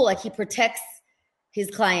pit bull. Like he protects his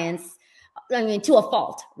clients. I mean, to a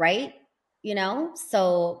fault, right? You know.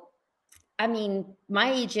 So, I mean,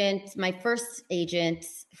 my first agent,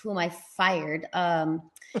 whom I fired,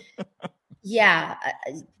 yeah,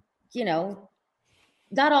 you know,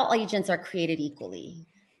 not all agents are created equally.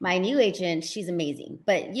 My new agent, she's amazing,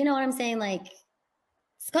 but you know what I'm saying? Like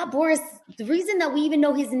Scott Boras, the reason that we even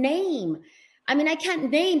know his name, I mean, I can't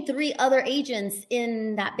name 3 other agents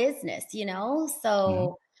in that business, you know?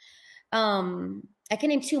 So, I can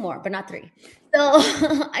name 2 more, but not 3. So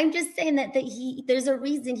I'm just saying that there's a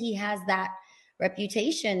reason he has that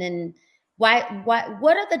reputation. And what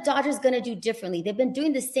are the Dodgers going to do differently? They've been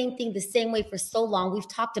doing the same thing the same way for so long. We've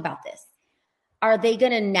talked about this. Are they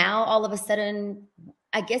going to now all of a sudden,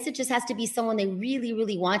 I guess it just has to be someone they really,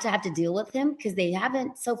 really want to have to deal with him because they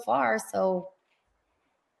haven't so far. So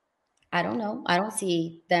I don't know. I don't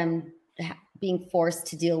see them being forced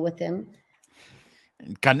to deal with him.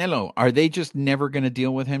 Canelo, are they just never going to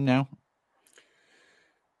deal with him now?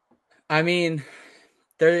 I mean,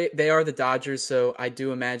 they are the Dodgers, so I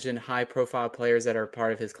do imagine high-profile players that are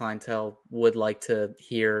part of his clientele would like to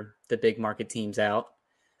hear the big market teams out.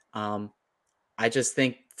 I just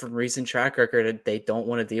think from recent track record, they don't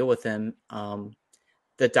want to deal with him.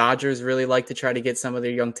 The Dodgers really like to try to get some of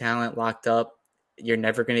their young talent locked up. You're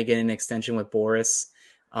never going to get an extension with Boris.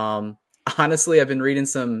 Honestly, I've been reading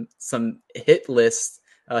some hit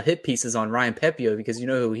pieces on Ryan Pepio because you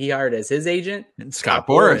know who he hired as his agent? And Scott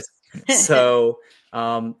Boras. So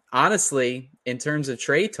honestly, in terms of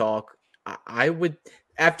trade talk, I would,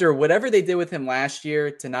 after whatever they did with him last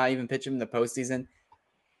year to not even pitch him in the postseason,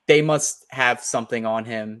 they must have something on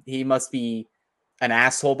him. He must be an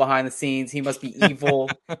asshole behind the scenes. He must be evil.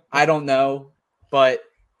 I don't know, but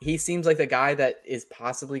he seems like the guy that is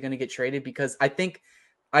possibly going to get traded because I think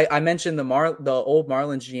I mentioned the old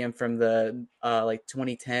Marlins GM from the like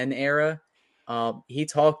 2010 era. He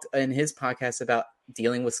talked in his podcast about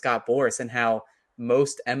dealing with Scott Boras and how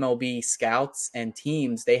most MLB scouts and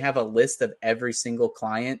teams, they have a list of every single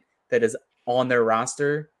client that is on their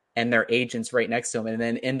roster and their agents right next to him. And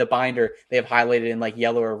then in the binder, they have highlighted in like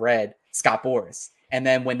yellow or red, Scott Boras. And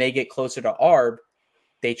then when they get closer to ARB,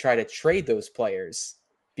 they try to trade those players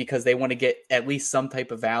because they want to get at least some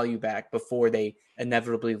type of value back before they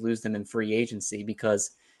inevitably lose them in free agency.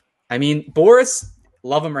 Because, I mean, Boras,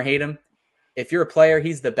 love him or hate him, if you're a player,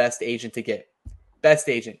 he's the best agent to get. Best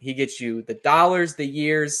agent. He gets you the dollars, the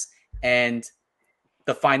years, and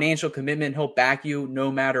the financial commitment. He'll back you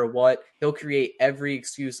no matter what. He'll create every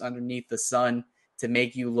excuse underneath the sun to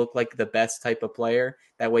make you look like the best type of player.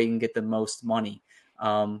 That way you can get the most money.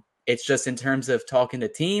 It's just in terms of talking to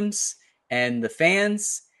teams and the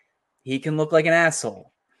fans, he can look like an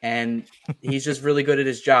asshole. And he's just really good at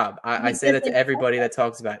his job. I say that to everybody that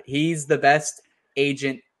talks about it. He's the best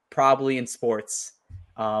agent probably in sports.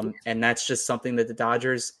 And that's just something that the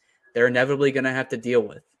Dodgers, they're inevitably going to have to deal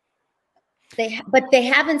with. But they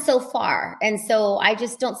haven't so far. And so I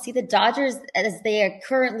just don't see the Dodgers as they are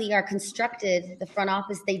currently constructed, the front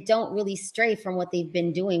office, they don't really stray from what they've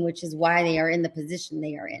been doing, which is why they are in the position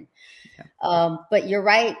they are in. Yeah. But you're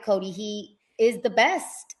right, Cody, he is the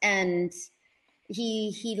best and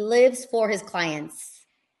he lives for his clients.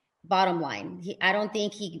 Bottom line. I don't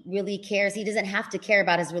think he really cares. He doesn't have to care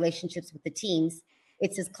about his relationships with the teams.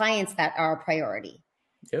 It's his clients that are a priority.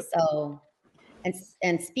 Yep. So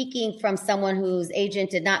And speaking from someone whose agent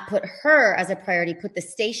did not put her as a priority, put the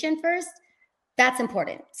station first, that's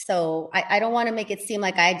important. So I don't want to make it seem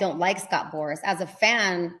like I don't like Scott Boras. As a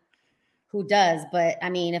fan, who does? But I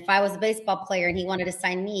mean, if I was a baseball player and he wanted to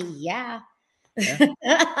sign me, yeah.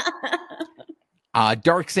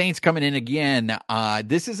 Dark Saints coming in again.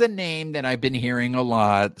 This is a name that I've been hearing a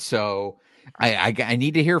lot, so I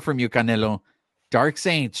need to hear from you, Canelo. Dark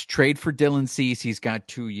Saints trade for Dylan Cease. He's got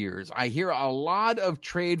 2 years. I hear a lot of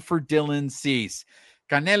trade for Dylan Cease.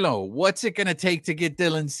 Canelo, what's it going to take to get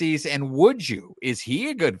Dylan Cease? And would you? Is he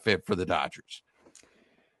a good fit for the Dodgers?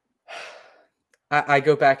 I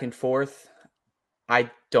go back and forth.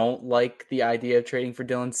 I don't like the idea of trading for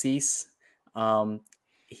Dylan Cease.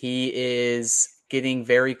 He is getting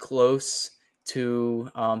very close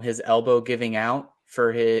to his elbow giving out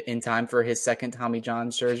in time for his second Tommy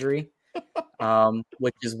John surgery,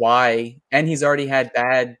 which is why, and he's already had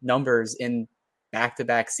bad numbers in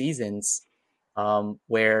back-to-back seasons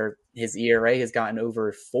where his ERA has gotten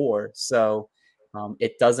over 4. So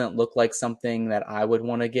it doesn't look like something that I would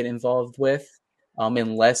want to get involved with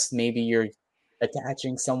unless maybe you're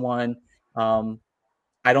attaching someone.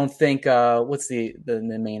 I don't think what's the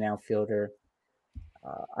main outfielder?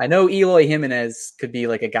 I know Eloy Jimenez could be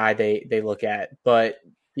like a guy they look at, but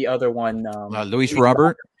the other one, Luis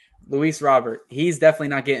Robert. Luis Robert, he's definitely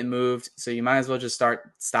not getting moved. So you might as well just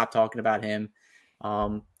stop talking about him.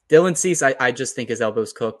 Dylan Cease, I just think his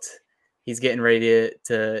elbow's cooked. He's getting ready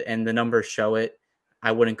to, and the numbers show it.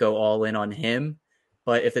 I wouldn't go all in on him.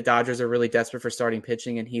 But if the Dodgers are really desperate for starting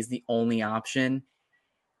pitching and he's the only option,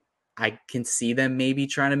 I can see them maybe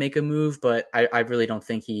trying to make a move, but I really don't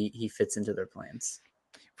think he fits into their plans.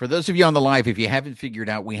 For those of you on the live, if you haven't figured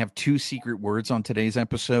out, we have 2 secret words on today's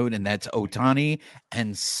episode, and that's Ohtani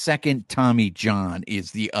and second Tommy John is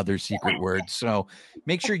the other secret word. So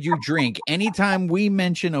make sure you drink anytime we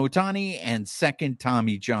mention Ohtani and second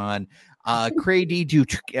Tommy John. Crady,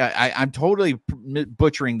 I'm totally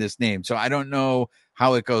butchering this name, so I don't know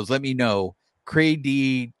how it goes. Let me know.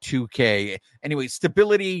 Crady 2K. Anyway,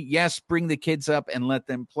 stability, yes, bring the kids up and let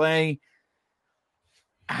them play.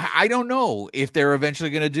 I don't know if they're eventually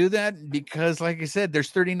going to do that because, like I said,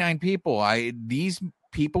 there's 39 people. These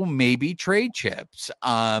people may be trade chips.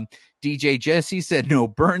 DJ Jesse said no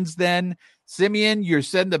Burns then. Simeon, you're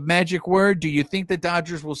saying the magic word. Do you think the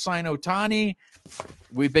Dodgers will sign Ohtani?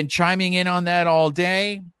 We've been chiming in on that all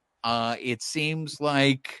day. It seems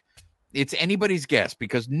like it's anybody's guess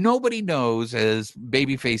because nobody knows, as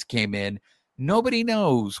Babyface came in, nobody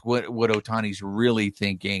knows what Ohtani's really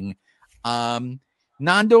thinking.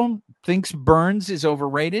 Nando thinks Burns is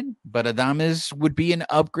overrated, but Adames would be an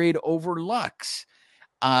upgrade over Lux.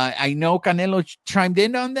 I know Canelo chimed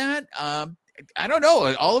in on that. I don't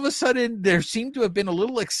know. All of a sudden, there seemed to have been a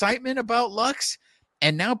little excitement about Lux,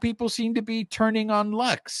 and now people seem to be turning on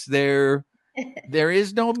Lux. There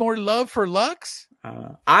is no more love for Lux.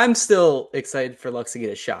 I'm still excited for Lux to get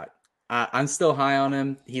a shot. I'm still high on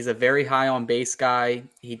him. He's a very high on base guy.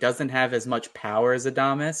 He doesn't have as much power as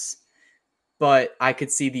Adames. But I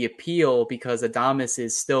could see the appeal because Adames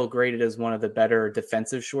is still graded as one of the better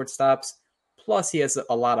defensive shortstops. Plus, he has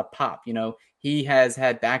a lot of pop. You know, he has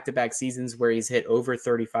had back-to-back seasons where he's hit over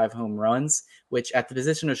 35 home runs, which at the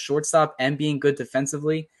position of shortstop and being good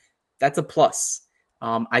defensively, that's a plus.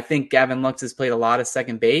 I think Gavin Lux has played a lot of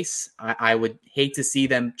second base. I would hate to see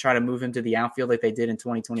them try to move him to the outfield like they did in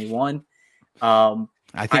 2021.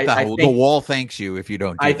 I think the wall thanks you if you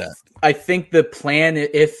don't do that. I think the plan,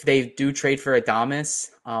 if they do trade for Adames,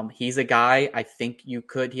 he's a guy I think you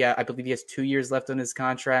could. I believe he has 2 years left on his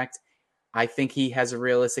contract. I think he has a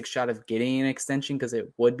realistic shot of getting an extension because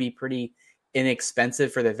it would be pretty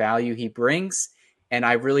inexpensive for the value he brings. And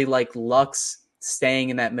I really like Lux staying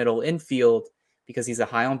in that middle infield because he's a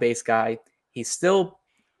high on base guy. He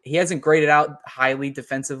hasn't graded out highly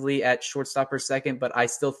defensively at shortstop or second, but I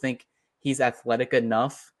still think he's athletic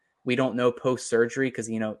enough. We don't know post-surgery because,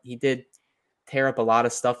 he did tear up a lot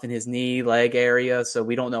of stuff in his knee, leg area, so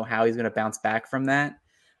we don't know how he's going to bounce back from that.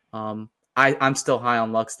 I'm still high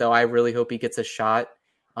on Lux, though. I really hope he gets a shot.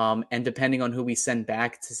 And depending on who we send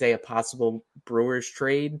back to, say, a possible Brewers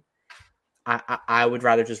trade, I would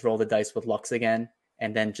rather just roll the dice with Lux again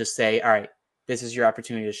and then just say, all right, this is your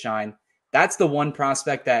opportunity to shine. That's the one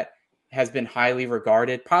prospect that has been highly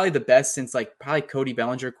regarded, probably the best since probably Cody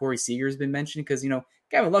Bellinger, Corey Seager has been mentioned because,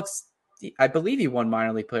 Gavin Lux, I believe he won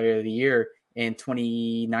minor league player of the year in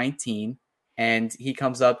 2019 and he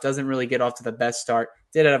comes up, doesn't really get off to the best start,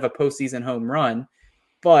 did have a postseason home run,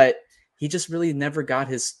 but he just really never got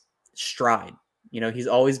his stride. He's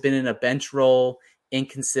always been in a bench role,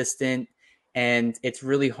 inconsistent, and it's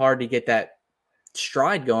really hard to get that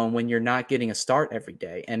stride going when you're not getting a start every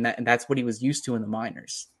day. And that's what he was used to in the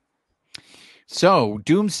minors. So,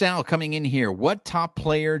 Doom Sal coming in here. What top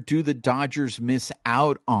player do the Dodgers miss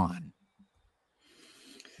out on?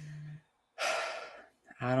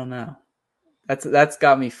 I don't know. That's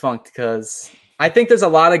got me funked because I think there's a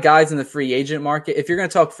lot of guys in the free agent market. If you're going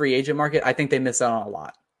to talk free agent market, I think they miss out on a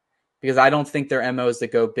lot because I don't think their MO is to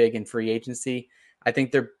go big in free agency. I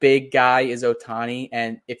think their big guy is Ohtani.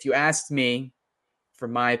 And if you asked me, for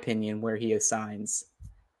my opinion, where he assigns,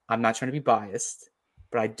 I'm not trying to be biased,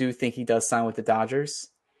 but I do think he does sign with the Dodgers.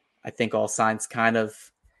 I think all signs kind of,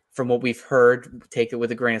 from what we've heard, take it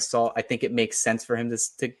with a grain of salt. I think it makes sense for him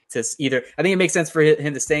to either, I think it makes sense for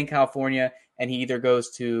him to stay in California and he either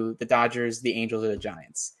goes to the Dodgers, the Angels, or the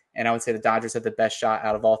Giants. And I would say the Dodgers have the best shot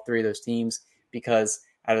out of all three of those teams because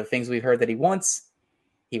out of the things we've heard that he wants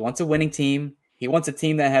a winning team. He wants a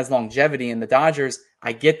team that has longevity. And the Dodgers,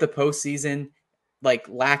 I get the postseason like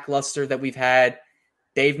lackluster that we've had.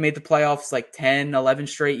 They've made the playoffs like 10, 11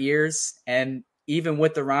 straight years. And even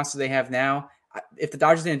with the roster they have now, if the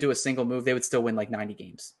Dodgers didn't do a single move, they would still win like 90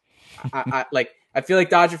 games. I feel like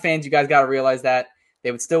Dodger fans, you guys got to realize that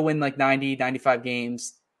they would still win like 90, 95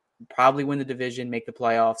 games, probably win the division, make the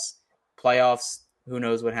playoffs. Who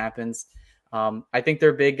knows what happens. I think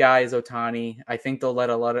their big guy is Ohtani. I think they'll let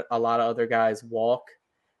a lot of other guys walk.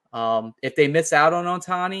 If they miss out on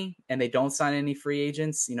Ohtani and they don't sign any free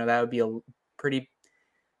agents, that would be a pretty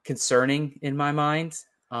concerning in my mind,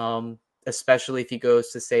 especially if he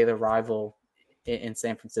goes to, say, the rival in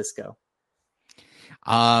San Francisco.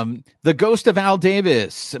 The ghost of Al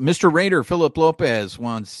Davis, Mr. Raider, Philip Lopez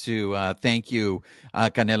wants to thank you,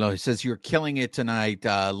 Canelo. He says, you're killing it tonight.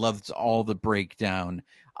 Loves all the breakdown.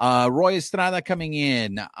 Roy Estrada coming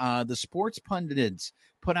in. The sports pundits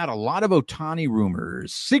put out a lot of Ohtani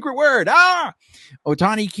rumors. Secret word.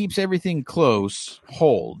 Ohtani keeps everything close.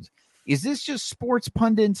 Hold. Is this just sports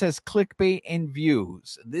pundits as clickbait and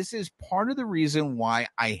views? This is part of the reason why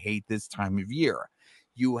I hate this time of year.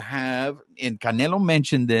 You have, and Canelo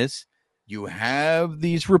mentioned this, you have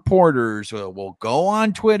these reporters who will go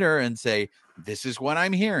on Twitter and say, this is what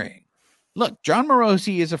I'm hearing. Look, John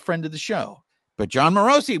Morosi is a friend of the show, but John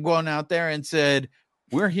Morosi went out there and said,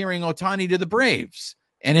 we're hearing Ohtani to the Braves.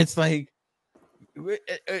 And it's like,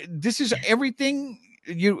 this is everything,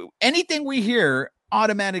 anything we hear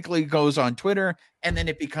automatically goes on Twitter, and then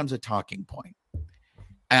it becomes a talking point.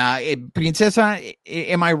 Princesa,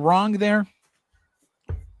 am I wrong there?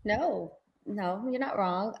 No, you're not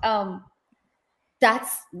wrong.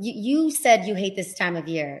 That's you said you hate this time of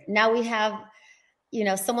year. Now we have,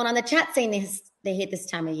 someone on the chat saying they hate this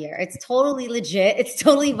time of year. It's totally legit. It's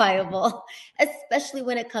totally viable, especially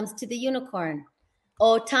when it comes to the unicorn.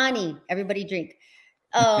 Ohtani, everybody drink.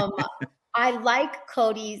 I like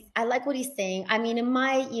what he's saying. I mean, in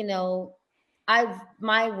my,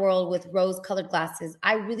 my world with rose-colored glasses,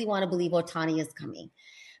 I really want to believe Ohtani is coming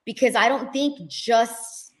because I don't think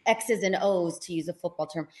just X's and O's, to use a football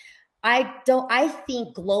term. I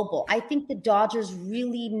think global. I think the Dodgers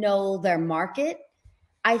really know their market.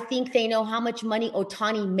 I think they know how much money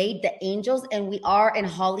Ohtani made the Angels, and we are in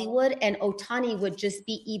Hollywood, and Ohtani would just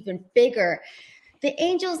be even bigger. The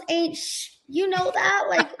Angels ain't, you know that?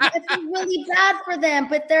 Like, it's really bad for them,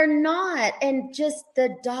 but they're not. And just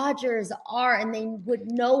the Dodgers are, and they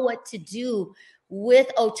would know what to do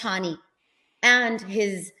with Ohtani and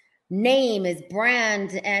his name, his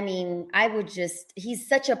brand. I mean, he's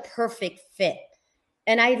such a perfect fit.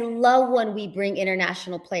 And I love when we bring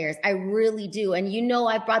international players. I really do. And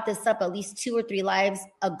I brought this up at least 2 or 3 lives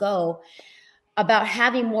ago about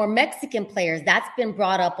having more Mexican players. That's been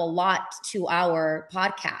brought up a lot to our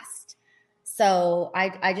podcast. So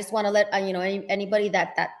I just want to let anybody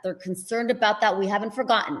that they're concerned about that. We haven't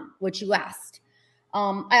forgotten what you asked.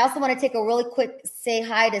 I also want to take a really quick say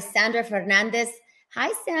hi to Sandra Fernandez.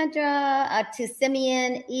 Hi, Sandra. To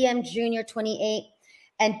Simeon, EM Jr. 28,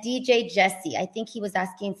 and DJ Jesse. I think he was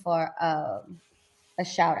asking for a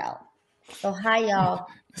shout out. So hi, y'all.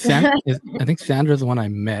 I think Sandra's the one I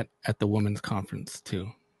met at the women's conference too.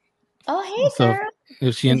 Oh, hey, girl.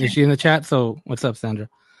 Is she in the chat? So what's up, Sandra?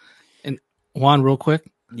 And Juan, real quick.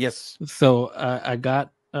 Yes. So I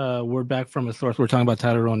got word back from a source. We're talking about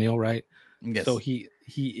Tyler O'Neill, right? Yes. So he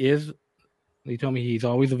told me he's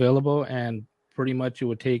always available, and pretty much it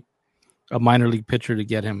would take a minor league pitcher to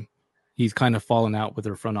get him. He's kind of fallen out with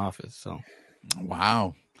their front office. So,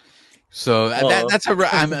 wow. So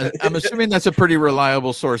I'm assuming that's a pretty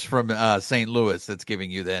reliable source from St. Louis that's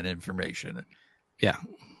giving you that information. Yeah.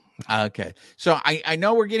 Okay. So I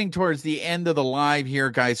know we're getting towards the end of the live here,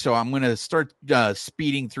 guys. So I'm going to start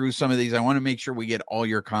speeding through some of these. I want to make sure we get all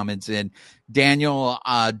your comments in. Daniel,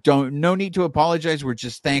 no need to apologize. We're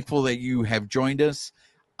just thankful that you have joined us.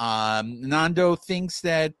 Nando thinks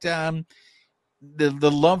that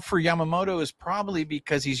the love for Yamamoto is probably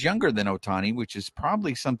because he's younger than Ohtani, which is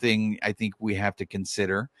probably something I think we have to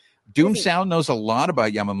consider. Doom Sound knows a lot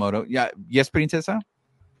about Yamamoto. Yeah. Yes, Princesa?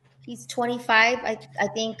 He's 25. I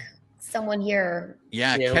think someone here.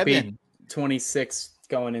 Yeah, he'll Kevin. be 26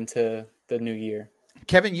 going into the new year.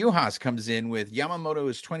 Kevin Juhas comes in with Yamamoto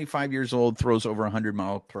is 25 years old, throws over 100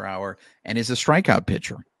 miles per hour, and is a strikeout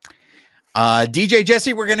pitcher. DJ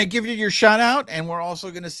Jesse, we're going to give you your shout out, and we're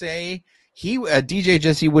also going to say DJ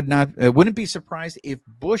Jesse wouldn't be surprised if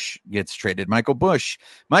Bush gets traded. Michael Bush,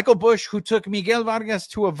 who took Miguel Vargas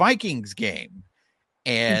to a Vikings game,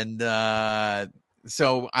 and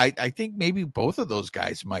so I think maybe both of those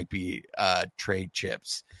guys might be trade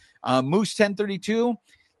chips. Moose 1032.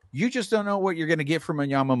 You just don't know what you're going to get from a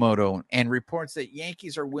Yamamoto, and reports that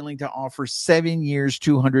Yankees are willing to offer 7 years,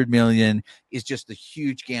 $200 million is just a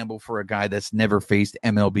huge gamble for a guy that's never faced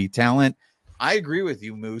MLB talent. I agree with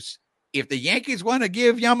you, Moose. If the Yankees want to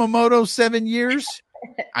give Yamamoto 7 years,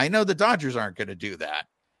 I know the Dodgers aren't going to do that.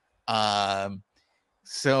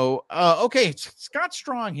 Okay. Scott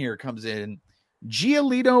Strong here comes in.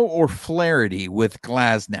 Giolito or Flaherty with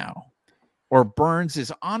Glasnow? Or Burns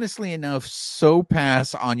is honestly enough, so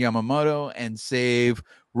pass on Yamamoto and save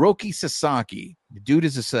Roki Sasaki. The dude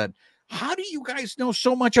is a set. How do you guys know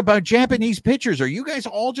so much about Japanese pitchers? Are you guys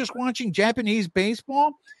all just watching Japanese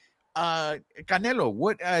baseball? Canelo,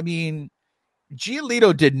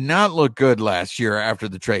 Giolito did not look good last year after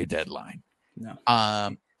the trade deadline. No.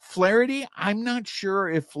 Flaherty, I'm not sure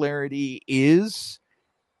if Flaherty is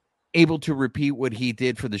able to repeat what he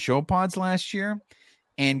did for the Show Pods last year.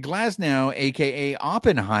 And Glasnow, a.k.a.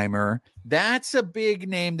 Oppenheimer, that's a big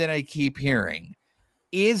name that I keep hearing.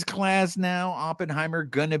 Is Glasnow, Oppenheimer,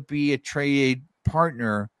 going to be a trade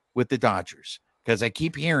partner with the Dodgers? Because I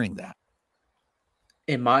keep hearing that.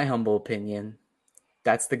 In my humble opinion,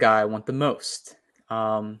 that's the guy I want the most.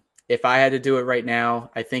 If I had to do it right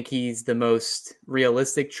now, I think he's the most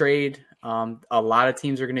realistic trade. A lot of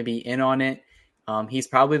teams are going to be in on it. He's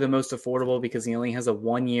probably the most affordable because he only has a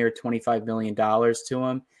 1 year, $25 million to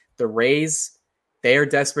him. The Rays, they are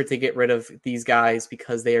desperate to get rid of these guys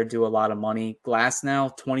because they are due a lot of money.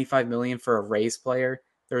 Glasnow, $25 million for a Rays player.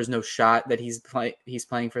 There is no shot that he's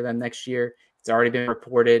playing for them next year. It's already been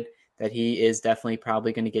reported that he is definitely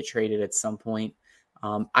probably going to get traded at some point.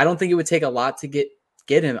 I don't think it would take a lot to get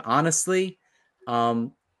him, honestly.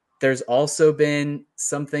 There's also been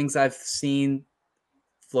some things I've seen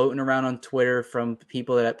floating around on Twitter from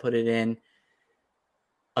people that put it in.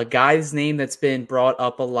 A guy's name that's been brought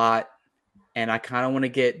up a lot, and I kind of want to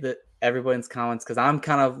get everyone's comments because I'm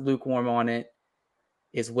kind of lukewarm on it,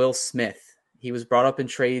 is Will Smith. He was brought up in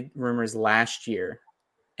trade rumors last year,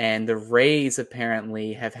 and the Rays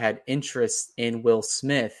apparently have had interest in Will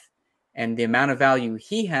Smith, and the amount of value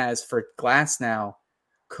he has for Glasnow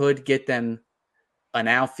could get them an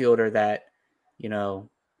outfielder that,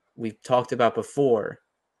 we've talked about before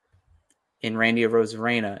in Randy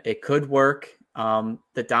Arozarena. It could work.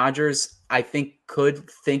 The Dodgers, I think, could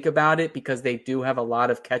think about it because they do have a lot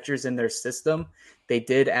of catchers in their system. They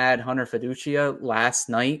did add Hunter Fiducia last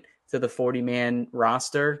night to the 40-man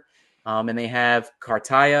roster. And they have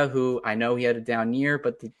Cartaya, who I know he had a down year,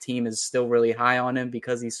 but the team is still really high on him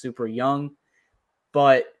because he's super young.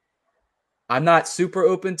 But I'm not super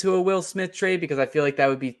open to a Will Smith trade because I feel like that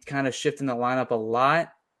would be kind of shifting the lineup a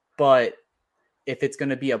lot. But if it's going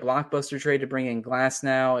to be a blockbuster trade to bring in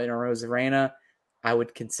Glasnow and Arozarena, I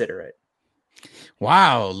would consider it.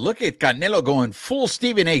 Wow, look at Canelo going full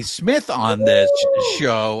Stephen A. Smith on this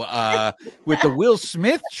show with the Will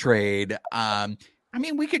Smith trade.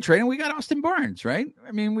 We could trade him. We got Austin Barnes, right?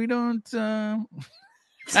 We don't.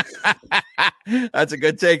 That's a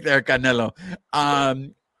good take there, Canelo.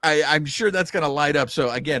 I'm sure that's going to light up. So,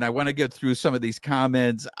 again, I want to get through some of these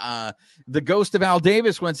comments. The ghost of Al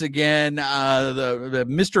Davis, once again, the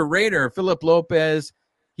Mr. Raider, Philip Lopez,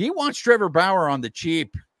 he wants Trevor Bauer on the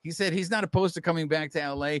cheap. He said he's not opposed to coming back to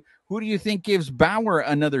L.A. Who do you think gives Bauer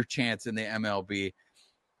another chance in the MLB?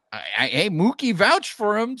 Hey, Mookie vouched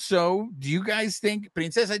for him. So do you guys think,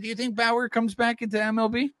 Princesa, do you think Bauer comes back into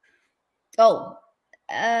MLB? Oh,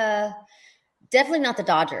 definitely not the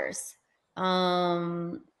Dodgers.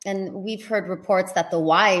 And we've heard reports that the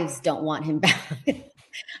wives don't want him back.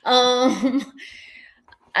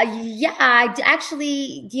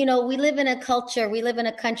 Actually, we live in a culture, we live in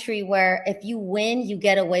a country where if you win, you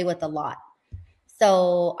get away with a lot.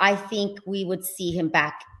 So I think we would see him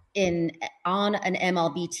back on an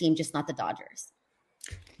MLB team, just not the Dodgers.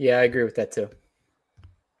 Yeah, I agree with that too.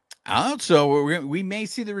 So we may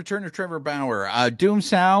see the return of Trevor Bauer.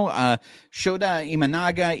 Doomsao, Shota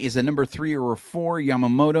Imanaga is a number 3 or 4.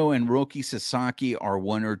 Yamamoto and Roki Sasaki are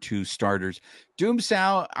 1 or 2 starters.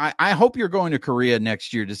 Doomsao, I hope you're going to Korea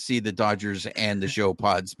next year to see the Dodgers and the Show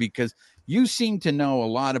Pods, because you seem to know a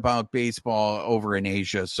lot about baseball over in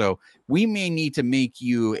Asia. So we may need to make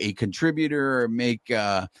you a contributor, or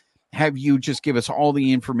have you just give us all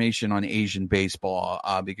the information on Asian baseball,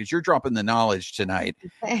 because you're dropping the knowledge tonight.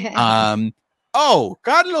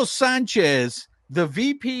 Carlos Sanchez, the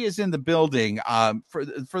VP, is in the building. For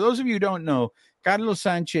those of you who don't know, Carlos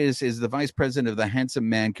Sanchez is the vice president of the Handsome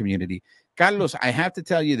Man community. Carlos, I have to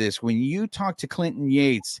tell you this. When you talk to Clinton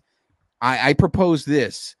Yates, I propose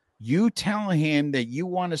this. You tell him that you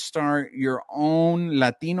want to start your own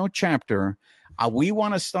Latino chapter. We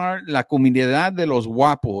want to start La Comunidad de los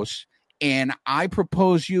Guapos, and I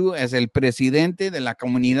propose you as el presidente de la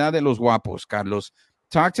Comunidad de los Guapos, Carlos.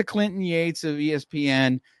 Talk to Clinton Yates of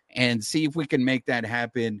ESPN and see if we can make that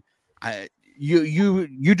happen.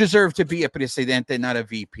 You deserve to be a presidente, not a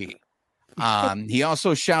VP. He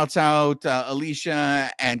also shouts out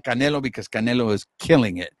Alicia and Canelo, because Canelo is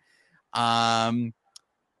killing it.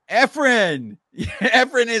 Efren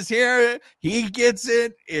is here. He gets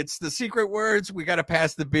it. It's the secret words. We got to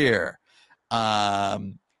pass the beer.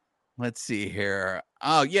 Let's see here.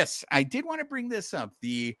 Oh, yes. I did want to bring this up.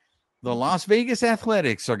 The Las Vegas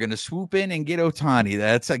Athletics are going to swoop in and get Ohtani.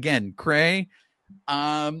 That's, again, cray.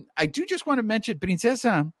 I do just want to mention,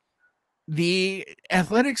 Princesa, the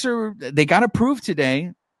Athletics they got approved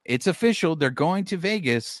today. It's official. They're going to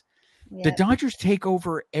Vegas. Yeah. The Dodgers take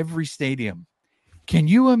over every stadium. Can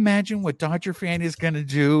you imagine what Dodger fan is going to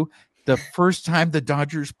do the first time the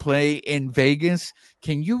Dodgers play in Vegas?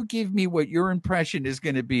 Can you give me what your impression is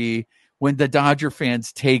going to be when the Dodger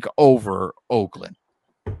fans take over Oakland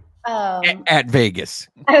at Vegas?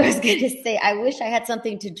 I was going to say, I wish I had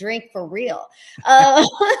something to drink for real.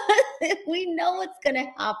 We know what's going to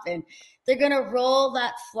happen. They're going to roll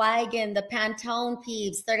that flag in, the Pantone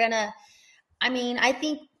peeps. I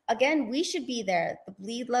think, again, we should be there. The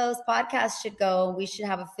Bleed Lows podcast should go. We should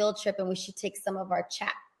have a field trip, and we should take some of our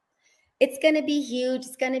chat. It's going to be huge.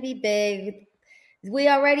 It's going to be big. You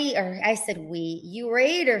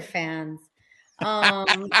Raider fans. A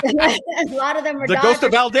lot of them are the Dodgers. Ghost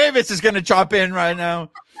of Al Davis is going to chop in right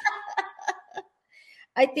now.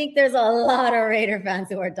 I think there's a lot of Raider fans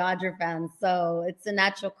who are Dodger fans, so it's a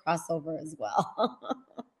natural crossover as well.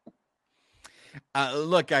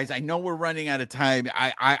 Look, guys, I know we're running out of time.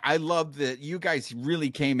 I love that you guys really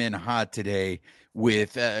came in hot today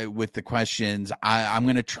with the questions. I'm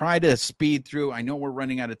going to try to speed through. I know we're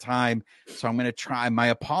running out of time, so I'm going to try. My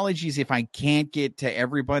apologies if I can't get to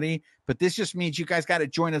everybody, but this just means you guys got to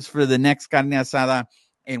join us for the next Carne Asada,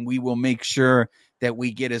 and we will make sure that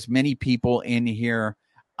we get as many people in here.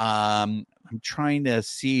 I'm trying to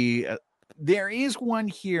see. There is one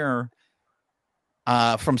here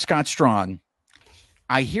from Scott Strong.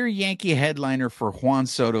 I hear Yankee headliner for Juan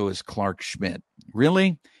Soto is Clark Schmidt.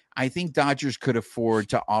 Really? I think Dodgers could afford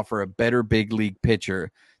to offer a better big league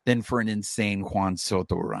pitcher than for an insane Juan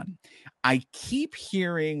Soto run. I keep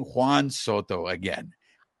hearing Juan Soto again.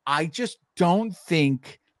 I just don't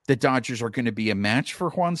think the Dodgers are going to be a match for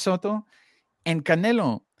Juan Soto. And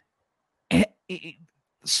Canelo,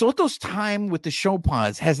 Soto's time with the show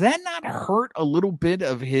pods, has that not hurt a little bit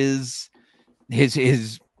of his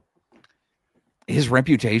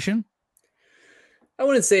reputation? I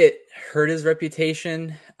wouldn't say it hurt his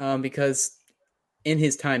reputation, because in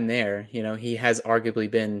his time there, he has arguably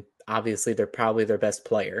been, obviously, they're probably their best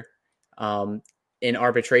player. In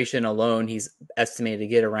arbitration alone, he's estimated to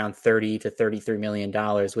get around $30 to $33 million,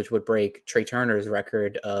 which would break Trey Turner's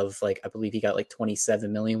record of, I believe he got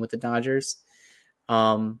 $27 million with the Dodgers.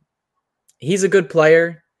 He's a good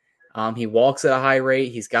player. He walks at a high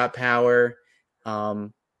rate. He's got power.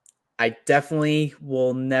 I definitely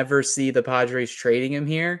will never see the Padres trading him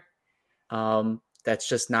here. That's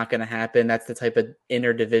just not going to happen. That's the type of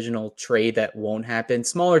interdivisional trade that won't happen.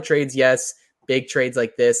 Smaller trades, yes. Big trades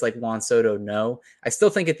like this, like Juan Soto, no. I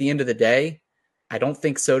still think at the end of the day, I don't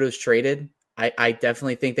think Soto's traded. I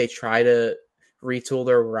definitely think they try to retool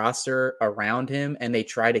their roster around him, and they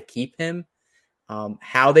try to keep him.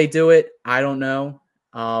 How they do it, I don't know.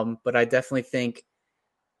 But I definitely think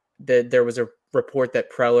that there was a report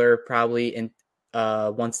that Preller probably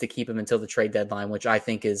wants to keep him until the trade deadline, which I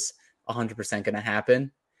think is 100% going to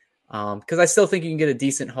happen. Because I still think you can get a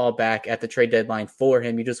decent haul back at the trade deadline for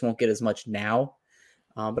him. You just won't get as much now.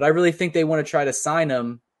 But I really think they want to try to sign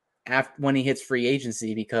him when he hits free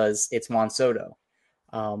agency because it's Juan Soto.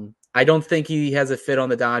 I don't think he has a fit on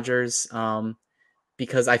the Dodgers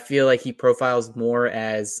because I feel like he profiles more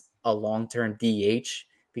as a long-term DH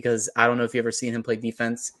because I don't know if you've ever seen him play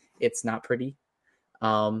defense. It's not pretty.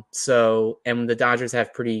 And the Dodgers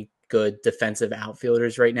have pretty good defensive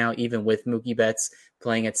outfielders right now, even with Mookie Betts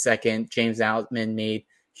playing at second. James Outman made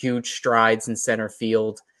huge strides in center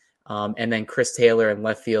field. And then Chris Taylor in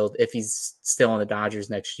left field, if he's still on the Dodgers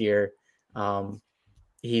next year,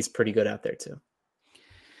 he's pretty good out there too.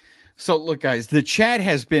 So look, guys, the chat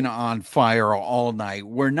has been on fire all night.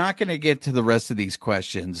 We're not going to get to the rest of these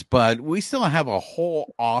questions, but we still have a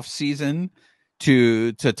whole off season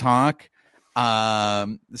to talk.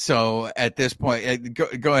 So at this point,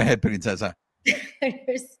 go ahead, Princesa.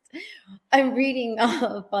 I'm reading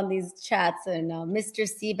up on these chats, and Mr.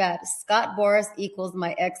 Seabat, Scott Boras equals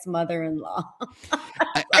my ex-mother-in-law.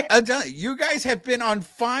 You guys have been on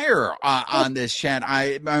fire on this chat.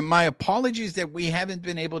 My apologies that we haven't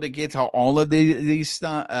been able to get to all of these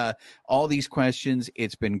questions.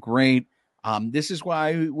 It's been great. This is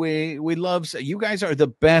why we love you guys. Are the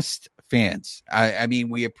best fans. I mean,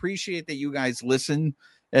 we appreciate that you guys listen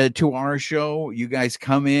to our show. You guys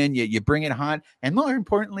come in, you bring it hot, and more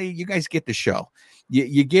importantly, you guys get the show.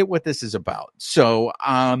 You get what this is about. So,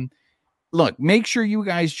 look, make sure you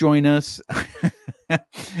guys join us.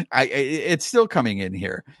 It's still coming in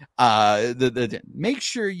here. Make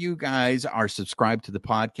sure you guys are subscribed to the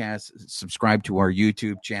podcast, subscribe to our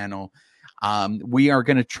YouTube channel. We are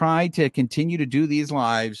going to try to continue to do these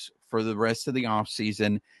lives for the rest of the off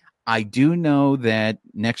season. I do know that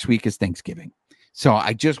next week is Thanksgiving. So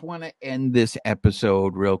I just want to end this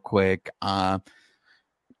episode real quick.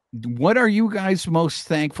 What are you guys most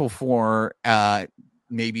thankful for?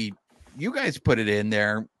 Maybe you guys put it in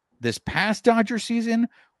there, this past Dodger season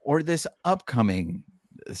or this upcoming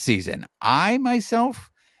season. I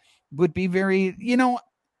myself would be very,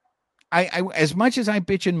 I as much as I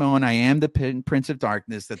bitch and moan, I am the Prince of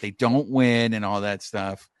Darkness that they don't win and all that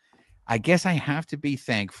stuff. I guess I have to be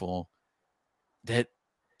thankful that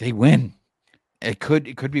they win. It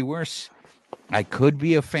could be worse. I could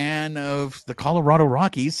be a fan of the Colorado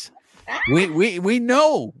Rockies. We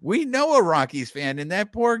know a Rockies fan, and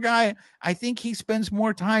that poor guy, I think he spends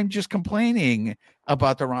more time just complaining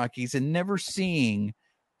about the Rockies and never seeing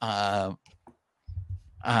never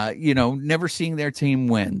seeing their team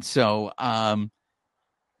win. So,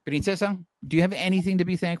 Princesa, do you have anything to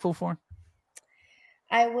be thankful for?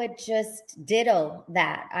 I would just ditto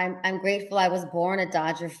that. I'm grateful I was born a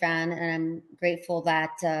Dodger fan, and I'm grateful that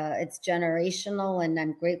it's generational, and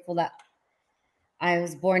I'm grateful that I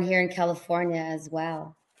was born here in California as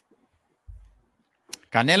well.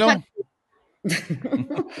 Canelo?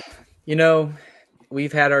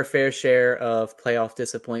 We've had our fair share of playoff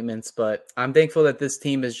disappointments, but I'm thankful that this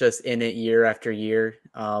team is just in it year after year.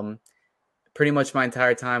 Pretty much my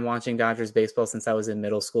entire time watching Dodgers baseball since I was in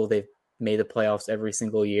middle school, they've made the playoffs every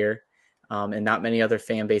single year. And not many other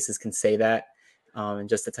fan bases can say that. And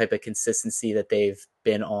just the type of consistency that they've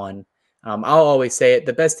been on. I'll always say it.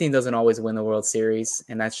 The best team doesn't always win the World Series.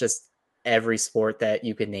 And that's just every sport that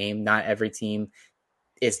you can name. Not every team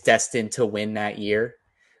is destined to win that year.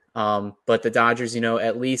 But the Dodgers,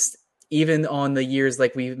 at least even on the years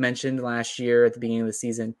like we mentioned last year at the beginning of the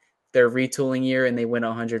season, their retooling year and they win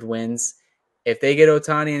 100 wins. If they get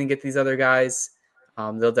Ohtani and get these other guys,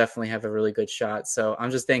 they'll definitely have a really good shot. So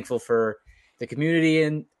I'm just thankful for the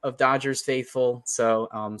community of Dodgers faithful. So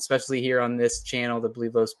especially here on this channel, the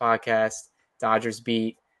Bleed Lows podcast,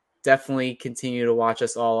 Dodgersbeat, definitely continue to watch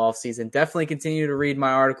us all off season. Definitely continue to read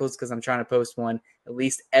my articles because I'm trying to post one at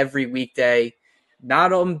least every weekday.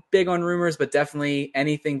 Not big on rumors, but definitely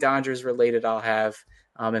anything Dodgers related I'll have.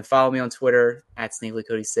 And follow me on Twitter at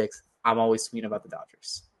SnavelyCody6. I'm always tweeting about the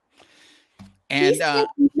Dodgers. And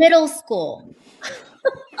middle school.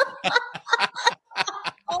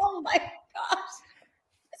 Oh my gosh.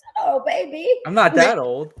 Oh, baby. I'm not that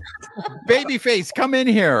old. Babyface, come in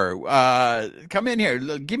here. Come in here.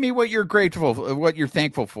 Give me what you're grateful for, what you're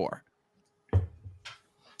thankful for.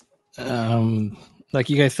 Like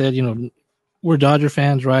you guys said, we're Dodger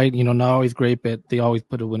fans, right? Not always great, but they always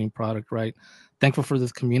put a winning product, right? Thankful for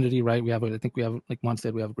this community, right? I think we have, like Juan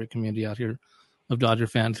said, we have a great community out here of Dodger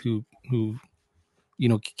fans who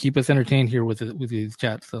keep us entertained here with these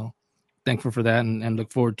chats. So thankful for that and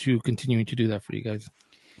look forward to continuing to do that for you guys.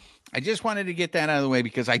 I just wanted to get that out of the way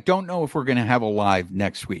because I don't know if we're going to have a live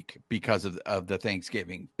next week because of the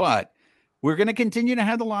Thanksgiving, but we're going to continue to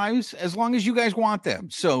have the lives as long as you guys want them.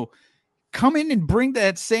 So come in and bring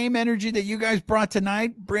that same energy that you guys brought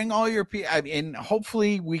tonight. Bring all your people, and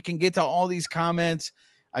hopefully we can get to all these comments.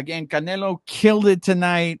 Again, Canelo killed it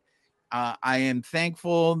tonight. I am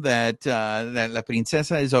thankful that La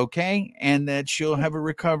Princesa is okay and that she'll have a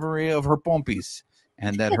recovery of her pompis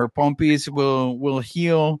and that her pompis will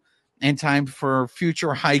heal in time for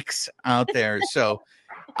future hikes out there. So,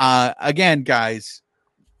 again, guys,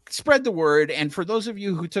 spread the word. And for those of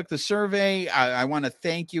you who took the survey, I want to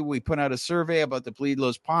thank you. We put out a survey about the Bleed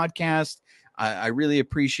Lows podcast. I really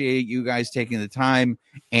appreciate you guys taking the time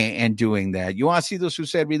and doing that. Yo ha sido su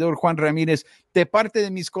servidor, Juan Ramírez, de parte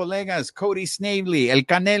de mis colegas, Cody Snavely, El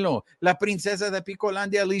Canelo, La Princesa de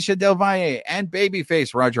Picolandia, Alicia Del Valle, and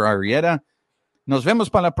Babyface, Roger Arrieta. Nos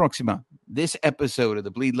vemos para la próxima. This episode of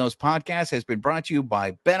the Bleed Lows podcast has been brought to you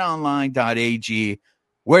by betonline.ag,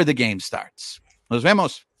 where the game starts. Nos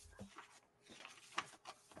vemos.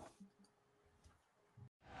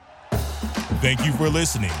 Thank you for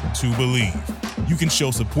listening to Believe. You can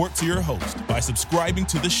show support to your host by subscribing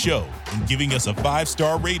to the show and giving us a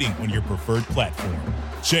 5-star rating on your preferred platform.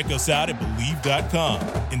 Check us out at Believe.com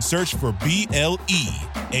and search for BLEAV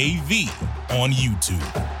on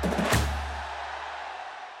YouTube.